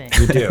anything.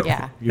 to. You do.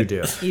 Yeah, You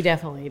do. you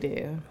definitely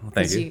do. Well,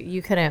 thank 'Cause you.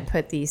 You couldn't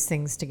put these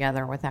things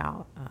together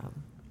without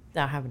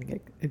having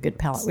a good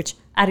palate, which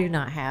I do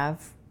not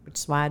have, which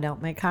is why I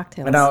don't make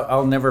cocktails. And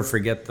I'll never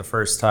forget the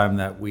first time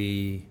that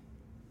we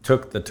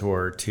took the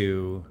tour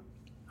to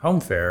Home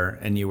Fair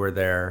and you were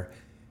there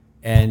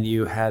and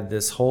you had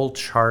this whole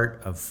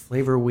chart of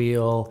flavor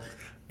wheel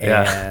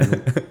and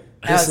was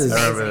this is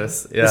amazing. remember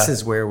this. Yeah. this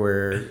is where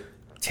we're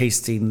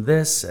tasting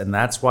this and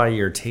that's why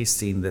you're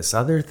tasting this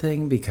other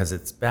thing because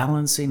it's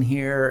balancing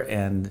here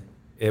and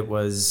it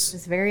was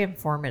It's very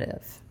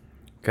informative.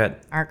 Good.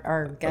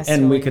 Our guests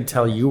and we really- could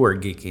tell you were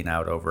geeking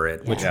out over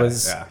it, which Yeah.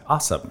 was Yeah.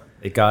 awesome.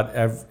 It got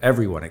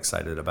everyone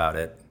excited about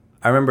it.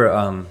 I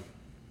remember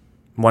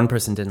one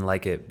person didn't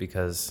like it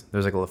because there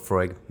was like a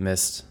Lafroig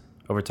mist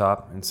over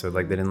top, and so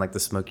like they didn't like the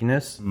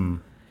smokiness,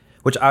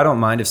 which I don't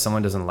mind if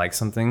someone doesn't like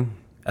something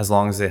as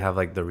long as they have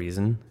like the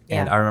reason.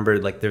 And Yeah. I remember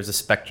like there's a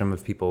spectrum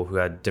of people who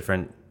had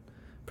different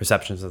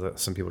perceptions of it.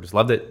 Some people just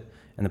loved it,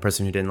 and the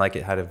person who didn't like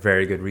it had a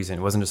very good reason.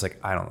 It wasn't just like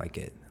I don't like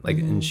it. Like,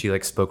 and she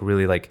like spoke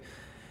really like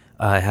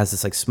it has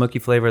this like smoky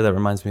flavor that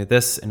reminds me of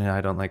this, and I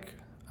don't like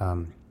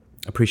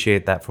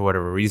appreciate that for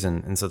whatever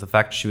reason. And so the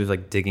fact she was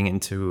like digging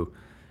into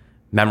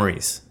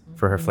memories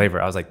for her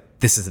flavor, I was like,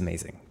 this is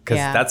amazing, because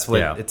Yeah. that's what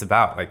Yeah. it's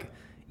about. Like,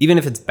 even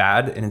if it's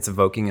bad and it's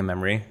evoking a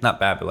memory, not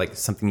bad, but like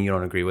something you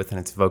don't agree with and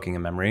it's evoking a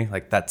memory,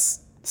 like that's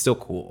still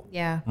cool.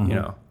 Yeah. You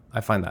know,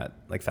 I find that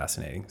like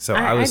fascinating. So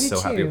I I was do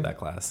so happy too. with that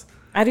class.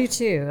 I do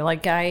too.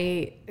 Like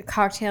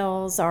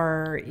cocktails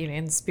are,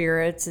 and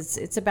spirits.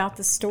 It's about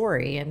the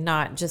story and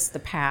not just the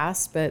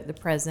past, but the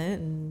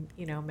present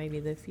and maybe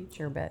the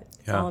future. But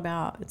it's Yeah. all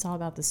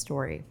about the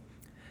story.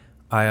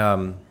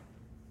 I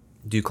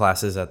do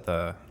classes at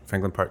the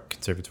Franklin Park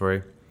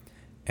Conservatory,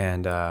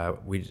 and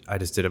I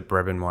just did a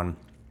bourbon one.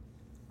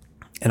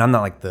 And I'm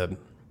not like the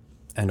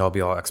end all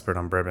be all expert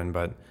on bourbon,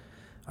 but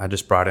I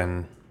just brought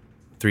in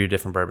 3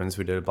 different bourbons.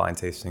 We did a blind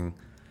tasting,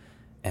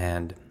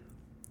 and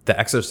the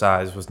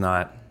exercise was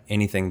not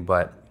anything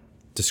but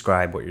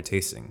describe what you're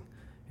tasting.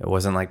 It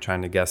wasn't like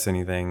trying to guess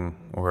anything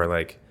or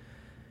like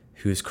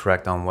who's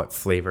correct on what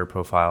flavor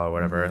profile or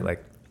whatever.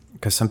 Like,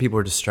 because some people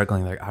are just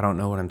struggling, like, I don't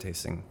know what I'm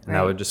tasting. And I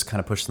Right. would just kind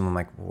of push them. I'm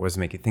like, what does it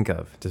make you think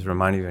of? Does it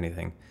remind you of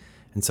anything?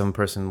 And some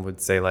person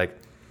would say like,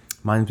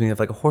 reminds me of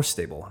like a horse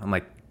stable. I'm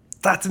like,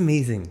 that's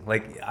amazing.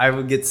 Like, I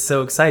would get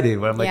so excited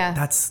when I'm like, Yeah.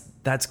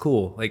 that's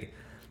cool. Like,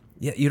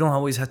 yeah, you don't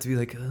always have to be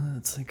like,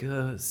 it's like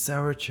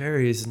sour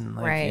cherries and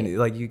like, Right.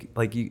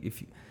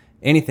 if you,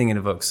 anything it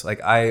evokes.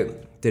 Like, I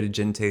did a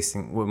gin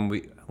tasting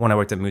when I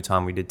worked at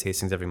Mouton. We did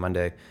tastings every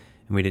Monday,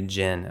 and we did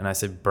gin. And I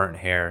said burnt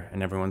hair,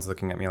 and everyone's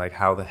looking at me like,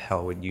 how the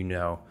hell would you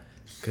know?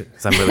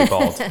 Because I'm really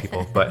bald,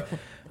 people. But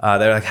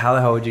they're like, how the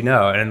hell would you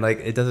know? And like,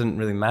 it doesn't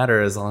really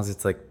matter as long as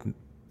it's like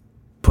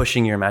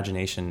pushing your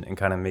imagination and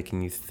kind of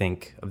making you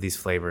think of these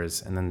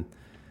flavors, and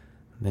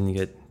then you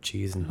get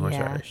cheese and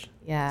horseradish.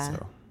 Yeah.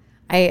 So.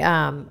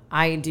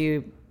 I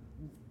do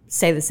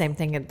say the same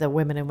thing at the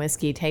Women in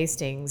Whiskey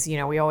tastings.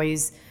 We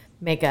always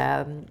make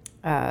a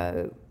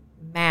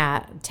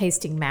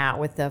tasting mat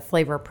with the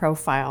flavor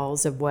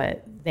profiles of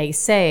what they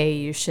say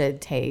you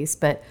should taste,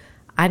 but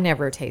I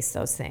never taste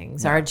those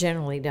things, or I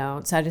generally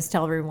don't. So I just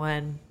tell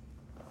everyone,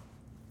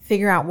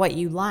 figure out what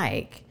you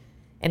like.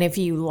 And if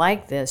you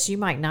like this, you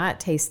might not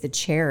taste the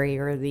cherry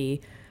or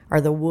the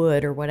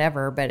wood or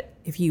whatever, but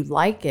if you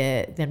like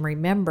it, then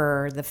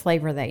remember the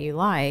flavor that you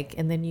like,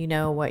 and then you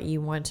know what you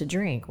want to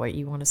drink, what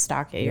you want to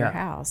stock at your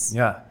house.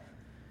 Yeah.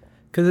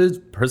 Because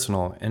it's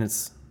personal, and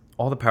it's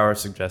all the power of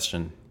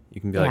suggestion.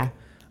 You can be Yeah. like,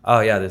 oh,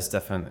 yeah, there's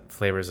definite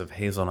flavors of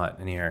hazelnut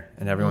in here.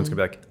 And everyone's going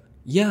to be like,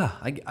 yeah,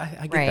 I get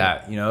Right.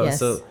 that, Yes.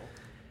 So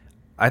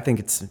I think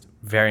it's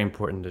very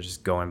important to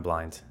just go in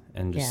blind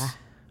and just Yeah.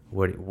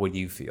 what do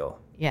you feel?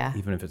 Yeah.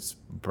 Even if it's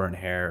burnt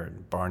hair,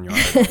 barnyard,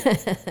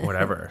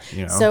 whatever,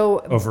 So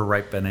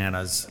Overripe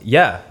bananas.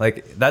 Yeah,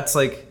 like that's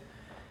like,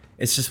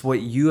 it's just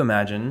what you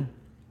imagine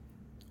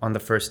on the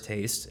first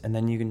taste, and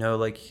then you know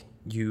like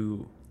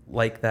you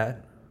like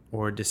that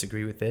or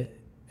disagree with it,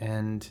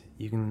 and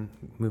you can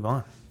move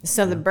on.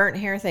 So the burnt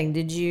hair thing,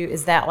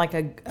 is that like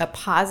a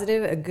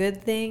positive, a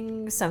good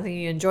thing, something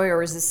you enjoy,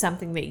 or is this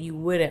something that you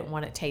wouldn't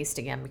want to taste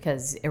again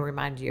because it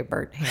reminds you of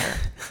burnt hair?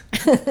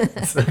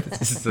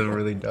 This is a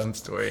really dumb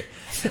story.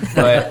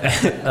 But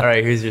all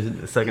right, here's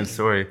your second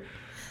story.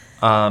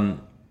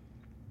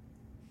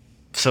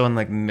 So in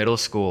like middle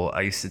school,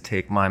 I used to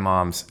take my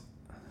mom's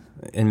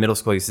hair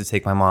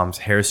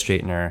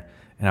straightener,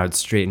 and I would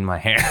straighten my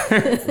hair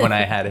when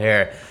I had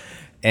hair.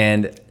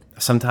 And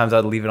sometimes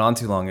I'd leave it on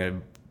too long and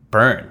it'd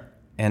burn.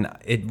 And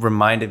it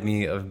reminded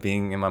me of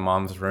being in my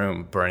mom's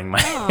room, burning my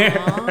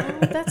hair.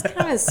 That's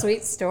kind of a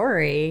sweet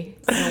story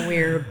in a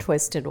weird,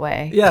 twisted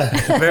way. Yeah,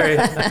 very,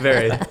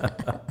 very.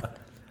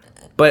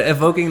 But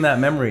evoking that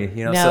memory,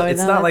 you know, so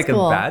it's not like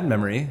cool. a bad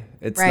memory.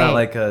 It's Right. not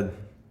like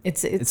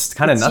it's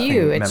kind of nothing.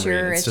 You.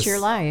 Memory. It's your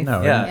life.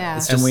 No,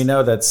 Yeah. and we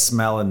know that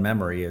smell and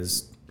memory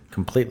is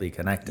completely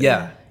connected.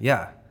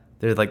 Yeah.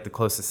 They're like the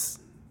closest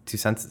two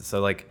senses. So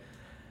like,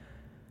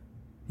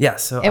 yeah.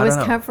 So It was I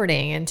don't know.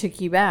 comforting and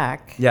took you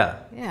back. Yeah.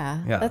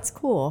 Yeah. Yeah. That's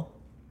cool.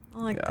 I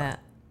like Yeah. that.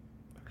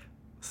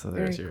 So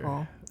Very there's your.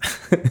 cool.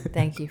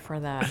 Thank you for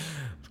that.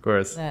 Of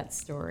course. That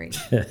story.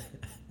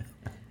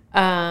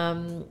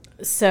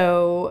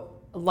 So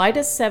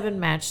Light 7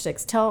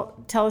 Matchsticks.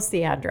 Tell us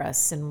the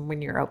address and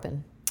when you're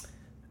open.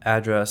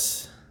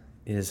 Address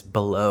is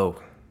below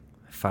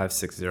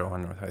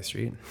 5601 North High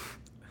Street.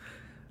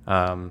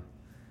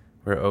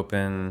 We're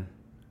open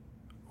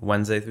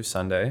Wednesday through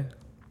Sunday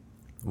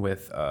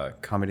with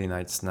comedy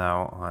nights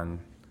now on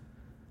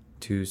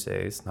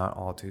Tuesdays. Not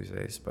all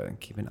Tuesdays, but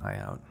keep an eye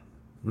out.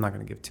 I'm not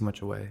going to give too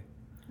much away.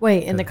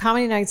 Wait, and the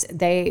comedy nights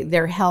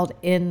they're held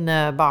in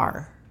the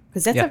bar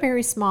because that's Yeah. a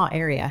very small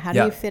area. How do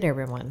Yeah. you fit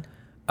everyone?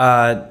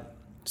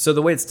 So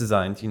the way it's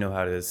designed, you know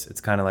how it is.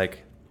 It's kind of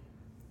like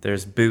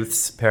there's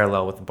booths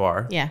parallel with the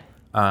bar. Yeah.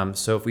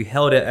 So if we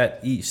held it at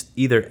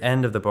either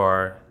end of the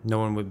bar, no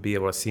one would be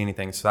able to see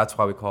anything. So that's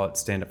why we call it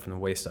stand up from the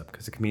waist up,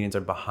 because the comedians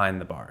are behind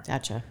the bar.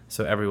 Gotcha.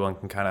 So everyone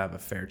can kind of have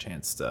a fair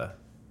chance to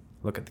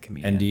look at the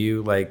comedian. And do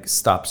you like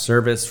stop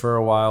service for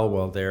a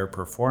while they're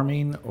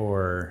performing,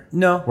 or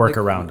no work like,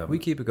 around them? We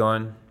keep it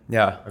going.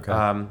 Yeah.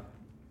 Okay.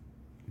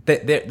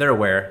 They're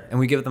aware, and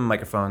we give them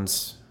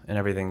microphones and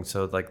everything,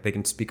 so like they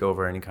can speak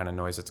over any kind of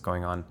noise that's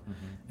going on,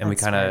 and we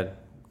That's kind of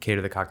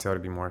cater the cocktail to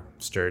be more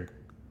stirred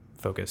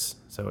focus,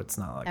 so it's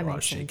not like That a lot of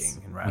makes shaking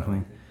sense. and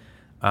rattling.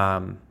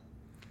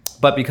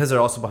 But because they're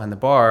also behind the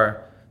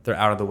bar, they're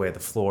out of the way of the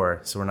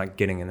floor, so we're not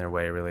getting in their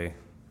way really.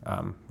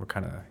 We're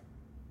kind of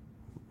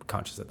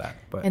conscious of that.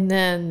 But And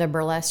then the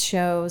burlesque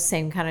show,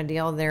 same kind of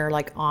deal. They're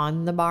like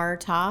on the bar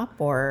top,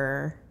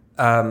 or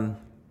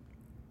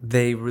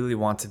they really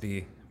want to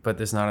be, but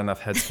there's not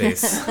enough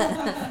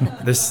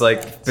headspace. There's like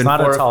It's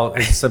not a tall.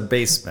 It's a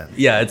basement.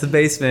 Yeah, it's a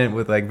basement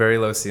with like very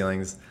low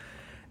ceilings,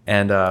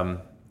 and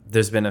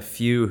there's been a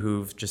few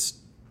who've just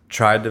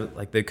tried to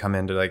like they come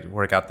in to like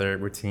work out their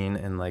routine,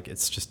 and like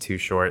it's just too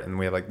short, and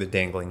we have like the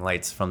dangling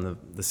lights from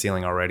the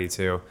ceiling already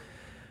too.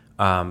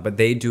 But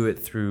they do it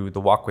through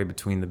the walkway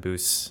between the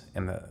booths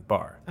and the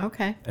bar,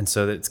 okay. and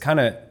so it's kind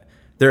of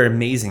they're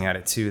amazing at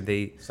it too.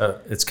 So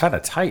it's kind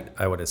of tight,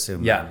 I would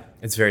assume. Yeah,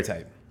 it's very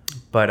tight,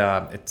 but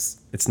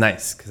it's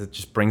nice because it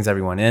just brings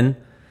everyone in,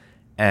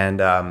 and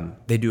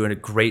they do a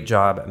great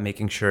job at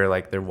making sure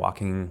like they're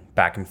walking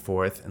back and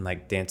forth and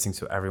like dancing,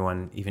 so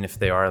everyone, even if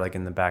they are like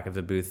in the back of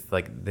the booth,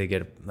 like they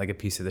get like a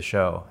piece of the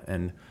show,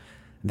 and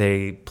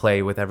they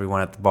play with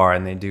everyone at the bar,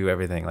 and they do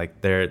everything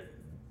like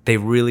they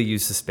really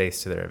use the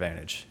space to their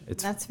advantage.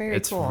 That's very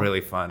it's cool.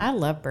 really fun. I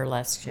love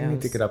burlesque You need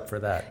shows. to get up for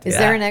that. Is Yeah.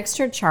 there an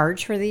extra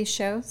charge for these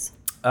shows?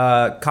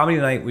 Comedy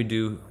night we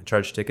do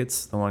charge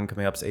tickets. The one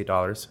coming up is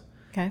 $8.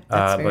 Okay,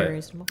 that's very but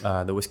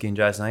reasonable. The whiskey and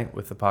jazz night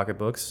with the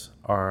pocketbooks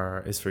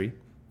is free,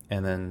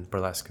 and then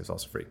burlesque is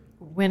also free.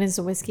 When is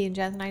the whiskey and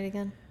jazz night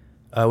again?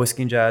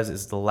 Whiskey and jazz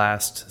is the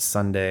last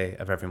Sunday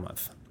of every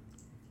month.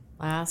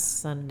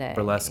 Last Sunday.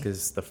 Burlesque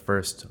is the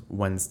first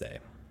Wednesday.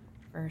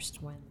 First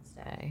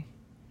Wednesday.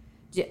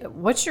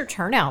 What's your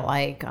turnout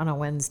like on a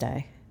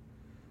Wednesday?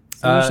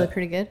 Is it usually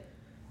pretty good?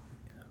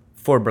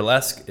 For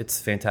burlesque, it's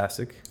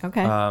fantastic.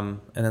 Okay.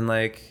 And then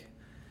like,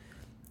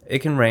 it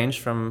can range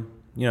from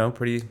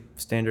pretty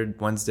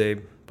standard Wednesday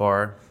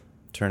bar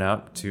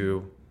turnout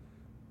to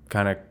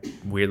kind of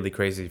weirdly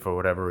crazy for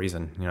whatever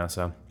reason.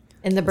 So. And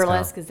the It's kinda-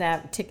 burlesque, is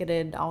that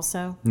ticketed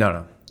also?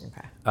 No.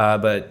 Okay.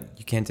 But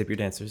you can tip your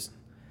dancers.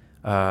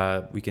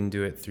 We can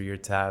do it through your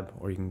tab,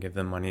 or you can give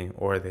them money,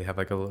 or they have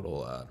like a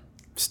little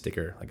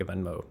sticker, like a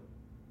Venmo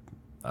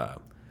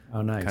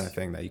Oh, nice. kind of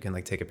thing that you can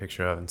like take a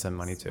picture of and send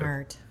money to.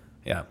 Smart.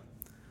 Yeah.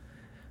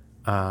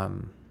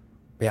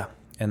 Yeah.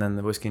 And then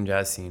the whiskey and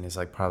jazz scene is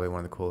like probably one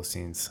of the coolest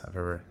scenes I've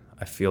ever.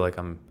 I feel like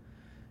I'm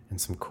in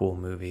some cool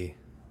movie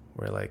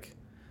where like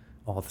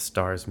all the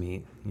stars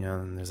meet,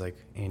 and there's like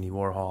Andy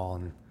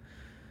Warhol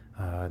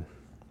and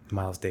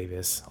Miles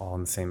Davis all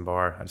in the same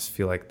bar. I just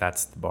feel like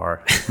that's the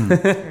bar.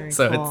 Very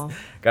So cool. it's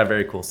got a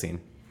very cool scene.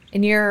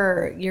 And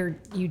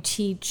you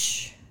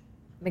teach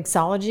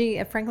mixology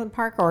at Franklin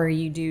Park, or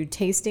you do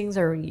tastings,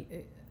 or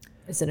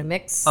is Is it a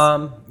mix?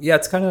 Yeah,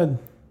 it's kind of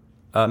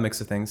a mix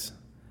of things.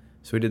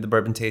 So we did the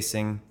bourbon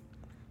tasting,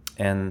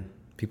 and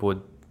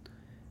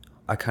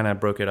I kind of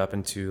broke it up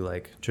into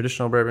like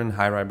traditional bourbon,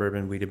 high rye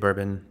bourbon, wheated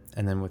bourbon,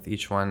 and then with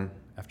each one,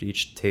 after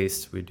each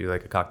taste, we do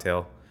like a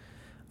cocktail.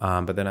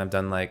 But then I've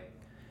done like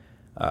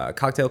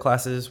cocktail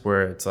classes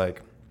where it's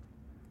like,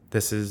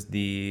 this is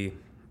the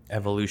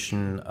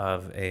evolution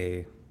of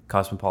a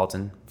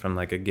Cosmopolitan, from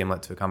like a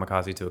Gimlet to a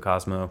Kamikaze to a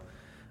Cosmo,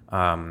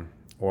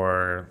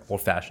 or old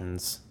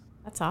fashions.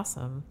 That's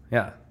awesome.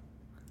 Yeah.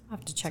 I'll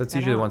have to check So it's that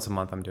usually out. once a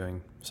month I'm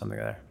doing something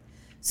there.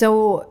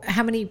 So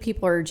how many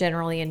people are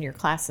generally in your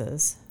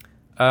classes?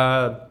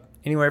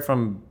 Anywhere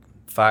from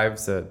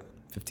 5 to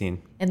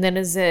 15. And then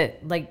is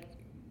it like,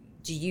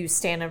 do you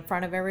stand in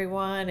front of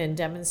everyone and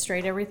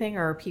demonstrate everything,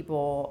 or are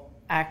people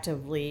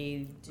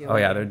actively doing Oh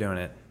yeah, they're doing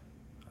it.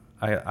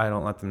 I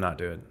don't let them not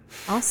do it.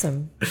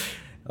 Awesome.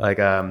 Like,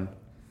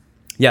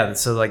 yeah,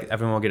 so like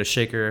everyone will get a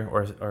shaker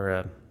or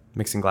a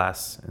mixing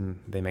glass, and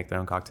they make their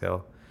own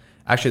cocktail.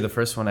 Actually, the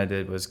first one I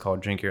did was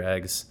called Drink Your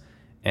Eggs,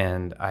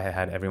 and I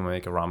had everyone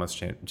make a Ramos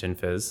gin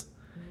fizz,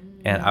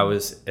 and I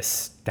was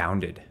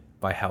astounded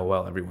by how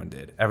well everyone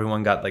did.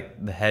 Everyone got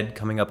like the head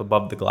coming up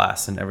above the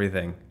glass and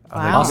everything.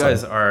 I Wow. was like, you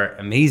guys are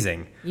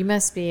amazing. You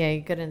must be a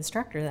good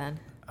instructor then.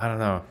 I don't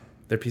know.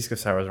 Their pisco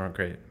sours weren't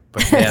great,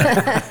 but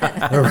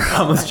yeah, the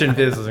Ramos gin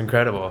fizz was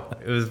incredible.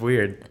 It was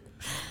weird.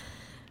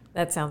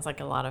 That sounds like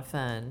a lot of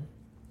fun.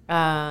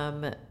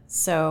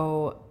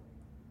 So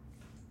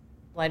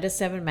Light of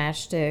 7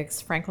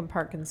 Matchsticks, Franklin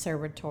Park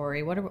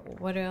Conservatory.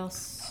 What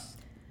else?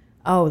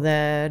 Oh,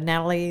 the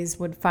Natalie's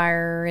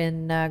Woodfire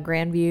in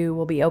Grandview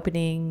will be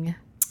opening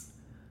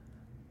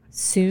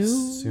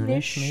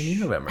Soonish, maybe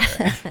November.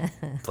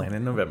 Plan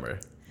in November.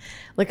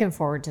 Looking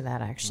forward to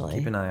that, actually.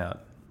 Keep an eye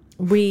out.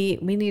 We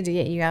need to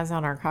get you guys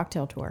on our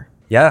cocktail tour.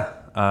 Yeah,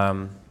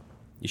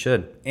 you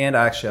should. And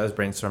actually, I was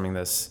brainstorming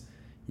this.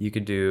 You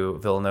could do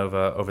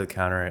Villanova over the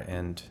counter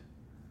and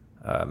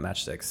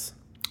Matchsticks,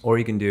 or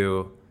you can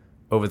do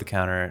over the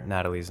counter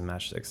Natalie's and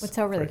Matchsticks. What's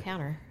over the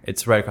counter?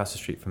 It's right across the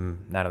street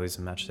from Natalie's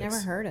and Matchsticks. Never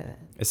heard of it.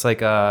 It's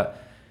like a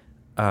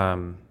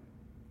kind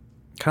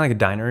of like a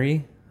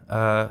dinery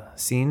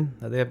scene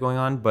that they have going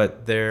on,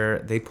 but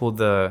they pulled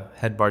the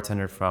head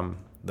bartender from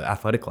the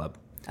athletic club.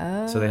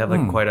 Oh. So they have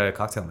like quite a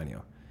cocktail menu.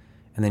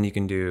 And then you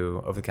can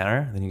do over the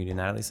counter, then you can do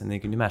Natalie's, and then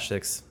you can do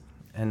Matchsticks.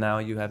 And now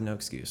you have no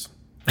excuse.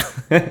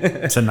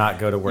 To not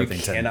go to You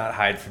Worthington. cannot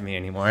hide from me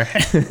anymore.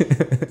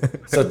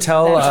 So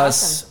tell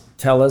That's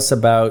us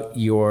about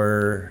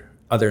your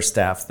other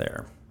staff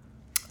there.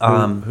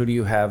 Who do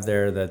you have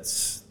there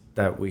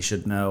that we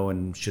should know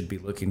and should be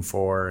looking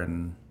for?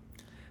 And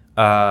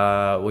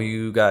Well,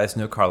 you guys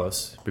know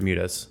Carlos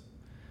Bermudez.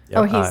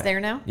 Oh, he's there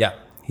now? Yeah,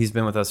 he's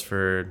been with us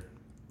for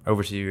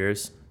over 2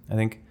 years, I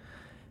think.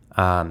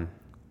 And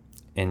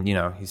you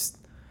know, he's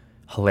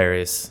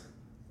hilarious.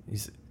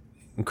 He's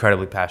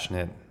incredibly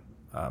passionate,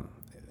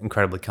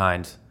 incredibly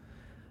kind,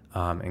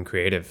 and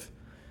creative.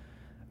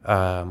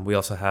 We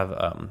also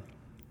have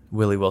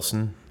Willie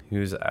Wilson,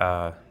 who's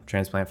a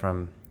transplant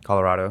from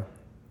Colorado,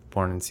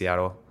 born in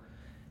Seattle,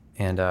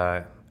 and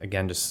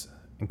again, just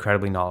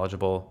incredibly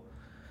knowledgeable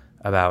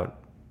about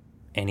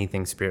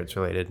anything spirits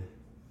related.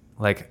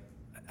 Like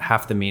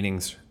half the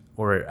meetings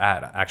we're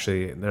at,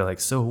 actually, they're like,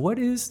 "So what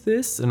is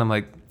this?" And I'm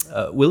like,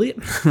 "Willie,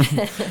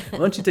 why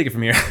don't you take it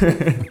from here?"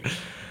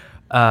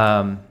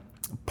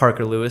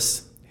 Parker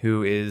Lewis,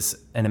 who is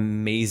an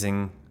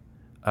amazing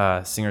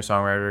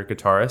singer-songwriter,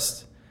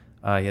 guitarist.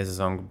 He has his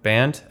own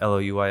band,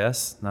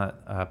 Louis,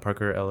 not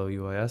Parker,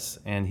 Louis,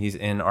 and he's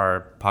in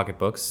our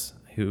pocketbooks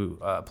who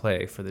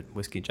play for the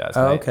Whiskey Jazz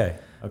oh, Night. okay.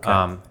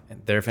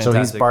 They're So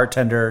fantastic. he's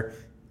bartender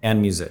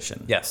and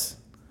musician. Yes,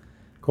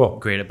 Cool.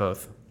 great at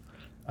both.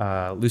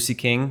 Lucy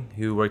King,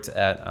 who worked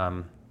at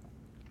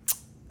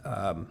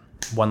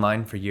One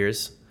Line for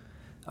years.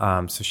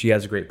 So she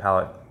has a great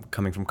palate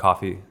coming from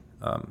coffee.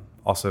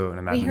 Also an We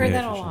Imagine hear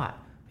that a musician. lot.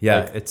 Yeah,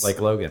 Like, it's like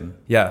Logan.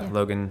 Yeah, Yeah.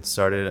 Logan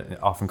started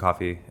off in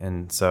coffee,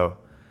 and so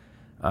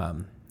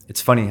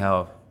it's funny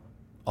how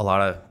a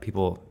lot of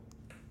people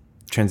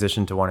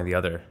transition to one or the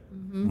other.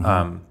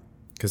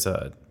 Because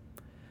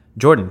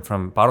Jordan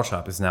from Bottle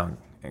Shop is now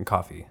in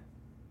coffee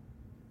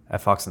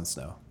at Fox and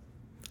Snow.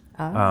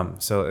 Oh.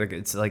 So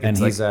it's like And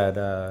it's he's like,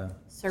 at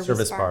Service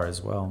Service bar. Bar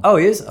as well. oh,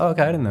 he is. Oh,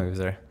 okay, I didn't know he was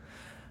there.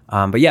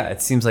 But yeah,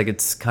 it seems like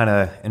it's kind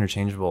of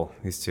interchangeable,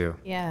 these two.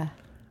 Yeah.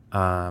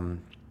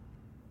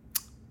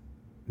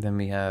 Then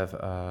we have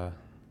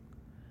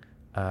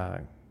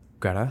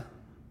Greta.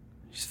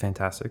 She's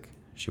fantastic.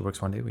 She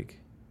works 1 day a week.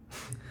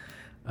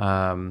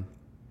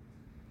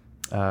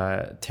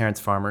 Terrence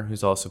Farmer,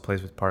 who's also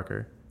plays with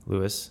Parker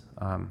Lewis.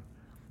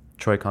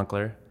 Troy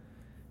Kunkler,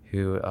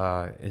 who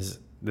is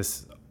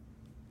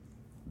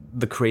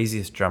the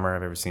craziest drummer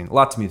I've ever seen.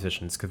 Lots of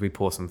musicians, because we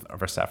pull some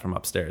of our staff from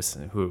upstairs,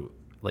 who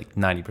like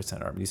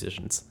 90% are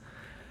musicians.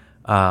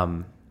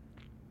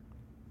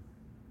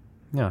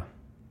 Yeah.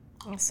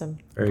 Awesome.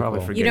 Very Probably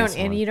cool. forget- You don't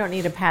someone. and you don't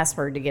need a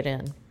password to get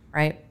in,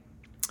 right?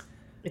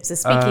 It's a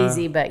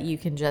speakeasy, but you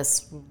can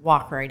just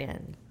walk right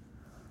in.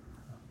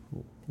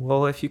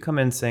 Well, if you come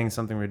in saying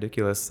something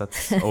ridiculous,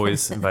 that's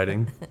always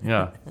inviting.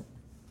 Yeah.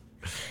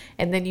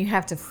 And then you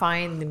have to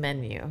find the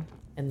menu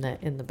in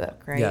the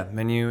book, right? Yeah,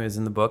 menu is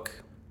in the book.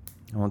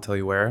 I won't tell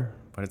you where,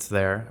 but it's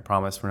there. I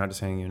promise we're not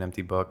just handing you an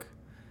empty book.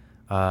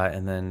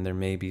 And then there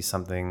may be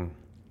something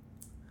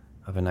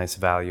of a nice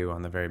value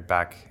on the very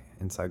back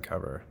inside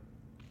cover.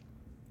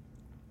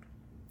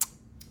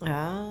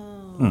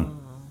 Oh.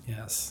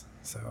 Yes.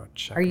 So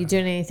check. Are you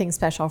doing anything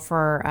special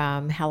for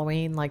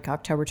Halloween, like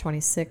October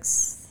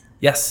 26th?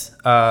 Yes.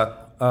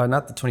 Not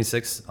the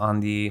 26th. On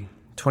the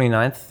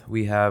 29th,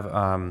 we have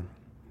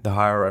the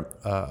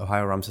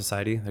Ohio Rum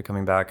Society. They're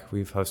coming back.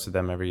 We've hosted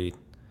them every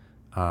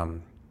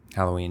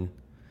Halloween.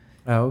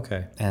 Oh,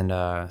 okay.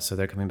 And so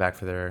they're coming back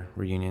for their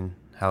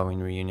Halloween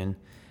reunion.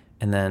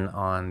 And then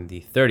on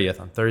the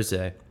 30th, on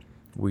Thursday,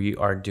 we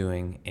are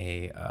doing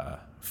a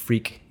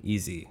Freak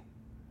Easy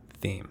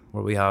theme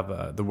where we have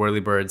the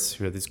Whirlybirds,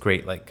 who are this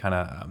great like kind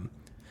of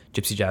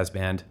gypsy jazz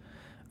band.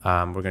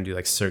 We're going to do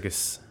like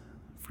circus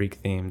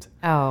freak themed.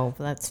 Oh,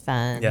 that's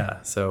fun.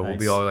 Yeah. So we'll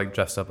be Nice. all like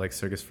dressed up like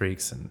circus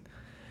freaks, and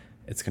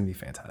it's going to be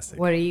fantastic.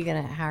 How are you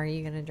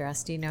gonna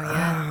dress? Do you know yet? Oh,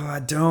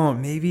 I don't.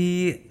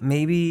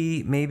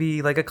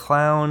 Maybe like a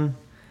clown.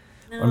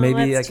 No, Or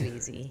maybe that's I too can-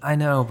 easy. I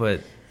know,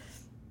 but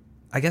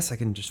I guess I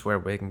can just wear a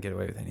wig and get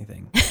away with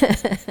anything.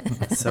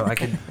 So I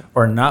could.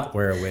 Or not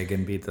wear a wig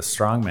and be the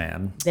strong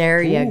man.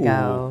 There you Ooh.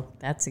 go.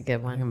 That's a good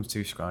I one. think I'm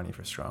too scrawny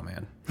for straw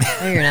man.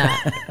 No, you're not.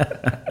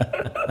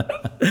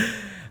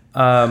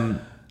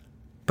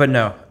 But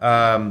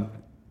no,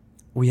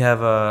 we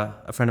have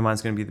a friend of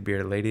mine's going to be the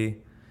bearded lady,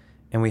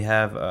 and we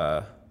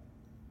have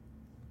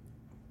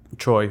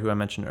Troy, who I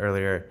mentioned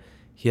earlier.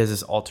 He has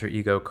this alter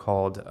ego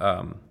called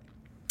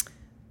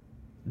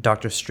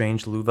Dr.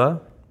 Strange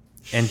Luva,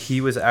 and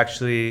he was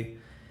actually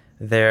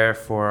there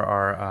for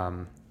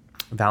our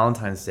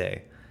Valentine's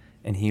Day,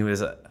 and he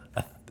was a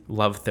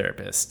love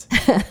therapist.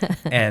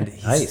 And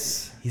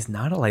he's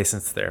not a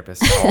licensed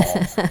therapist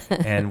at all.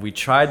 And we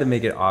tried to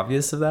make it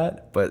obvious of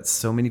that, but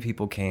so many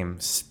people came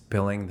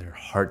spilling their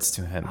hearts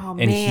to him. Oh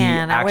and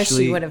man, I wish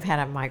you would have had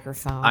a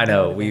microphone. I That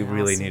know, would've we been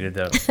really awesome. needed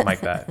to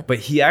mic that. But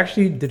he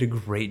actually did a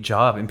great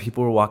job, and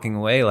people were walking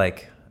away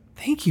like,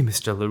 thank you,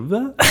 Mr.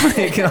 Luva.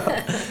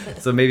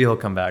 So maybe he'll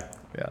come back.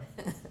 Yeah.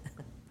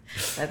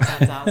 That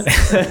sounds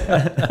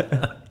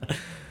awesome.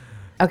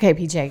 Okay,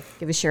 PJ,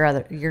 give us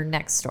your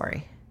next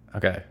story.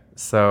 Okay.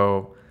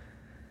 So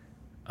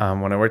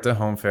when I worked at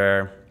Home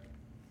Fair,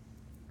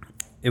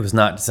 it was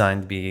not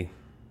designed to be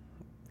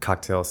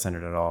cocktail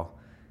centered at all.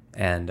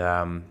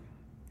 And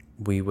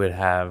we would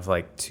have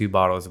like 2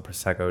 bottles of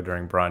Prosecco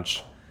during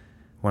brunch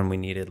when we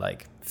needed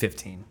like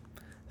 15.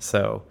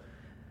 So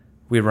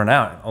we'd run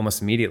out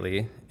almost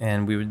immediately,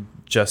 and we would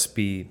just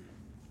be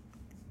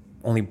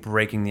only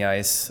breaking the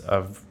ice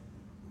of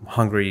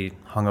hungry,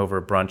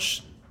 hungover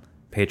brunch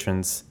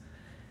patrons.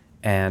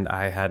 And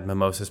I had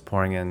mimosas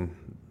pouring in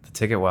the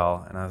ticket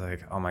well, and I was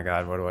like, oh my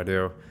God, what do I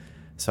do?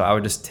 So I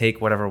would just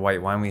take whatever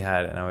white wine we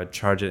had, and I would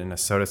charge it in a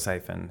soda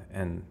siphon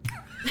and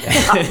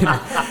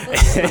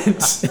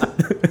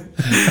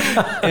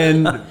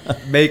and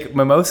make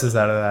mimosas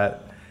out of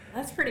that.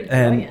 That's pretty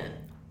And- brilliant.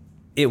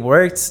 It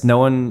worked. No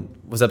one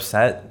was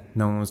upset.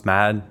 No one was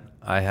mad.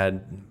 I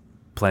had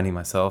plenty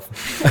myself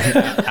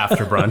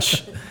after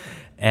brunch.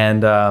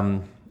 And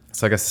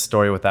so I guess the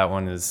story with that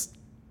one is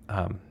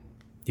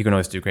you can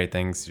always do great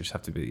things. You just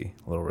have to be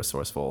a little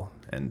resourceful,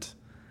 and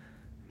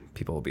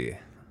people will be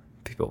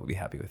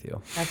happy with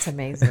you. That's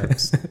amazing.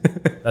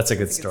 That's a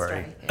good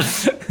story.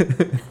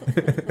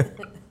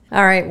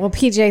 All right. Well,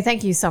 PJ,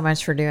 thank you so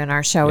much for doing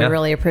our show. Yeah. We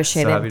really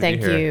appreciate So it. happy And to be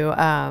thank here. you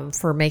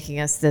for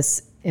making us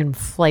this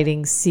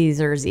inflating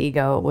Caesar's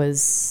ego. It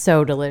was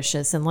so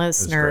delicious. And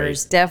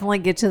listeners, definitely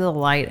get to the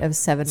Light of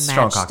 7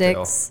 Strong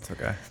cocktail. Matchsticks. It's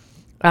okay.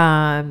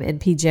 And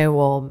PJ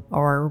will,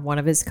 or one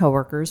of his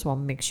coworkers will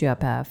mix you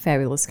up a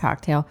fabulous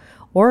cocktail,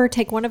 or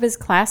take one of his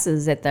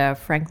classes at the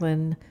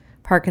Franklin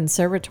Park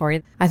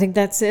Conservatory. I think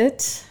that's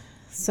it.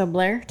 So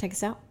Blair, take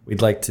us out.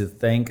 We'd like to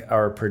thank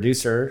our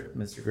producer,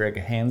 Mr. Greg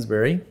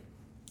Hansberry,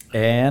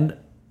 and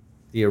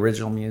the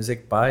original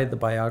music by The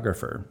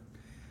Biographer.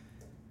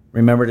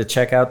 Remember to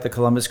check out the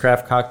Columbus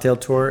Craft Cocktail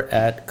Tour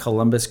at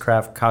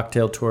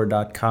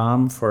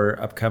columbuscraftcocktailtour.com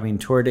for upcoming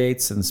tour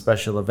dates and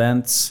special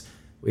events.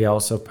 We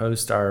also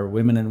post our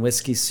Women in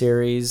Whiskey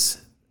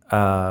series.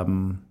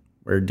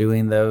 We're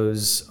doing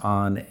those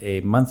on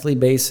a monthly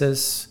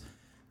basis,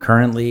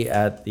 currently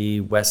at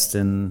the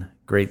Westin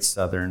Great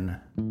Southern.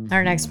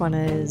 Our next one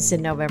is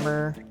in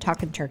November,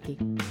 Talking Turkey.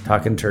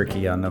 Talking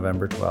Turkey on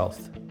November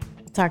 12th.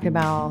 Talk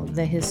about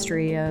the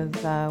history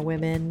of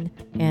women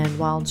and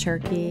wild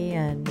turkey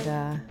and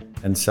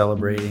And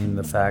celebrating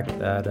the fact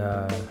that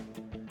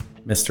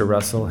Mr.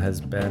 Russell has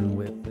been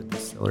with the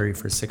distillery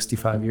for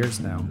 65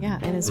 years now. yeah,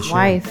 and his This year.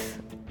 wife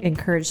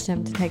encouraged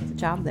him to take the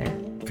job there.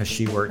 Because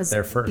she worked 'Cause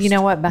there first. You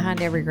know what? Behind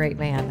every great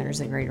man,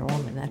 there's a greater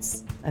woman.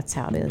 That's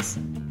how it is.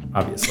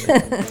 Obviously.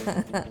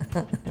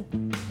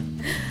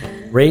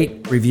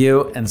 Rate,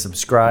 review, and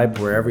subscribe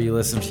wherever you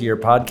listen to your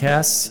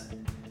podcasts.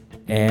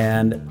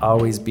 And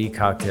always be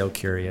cocktail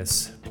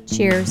curious.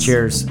 Cheers.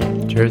 Cheers.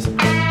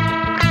 Cheers.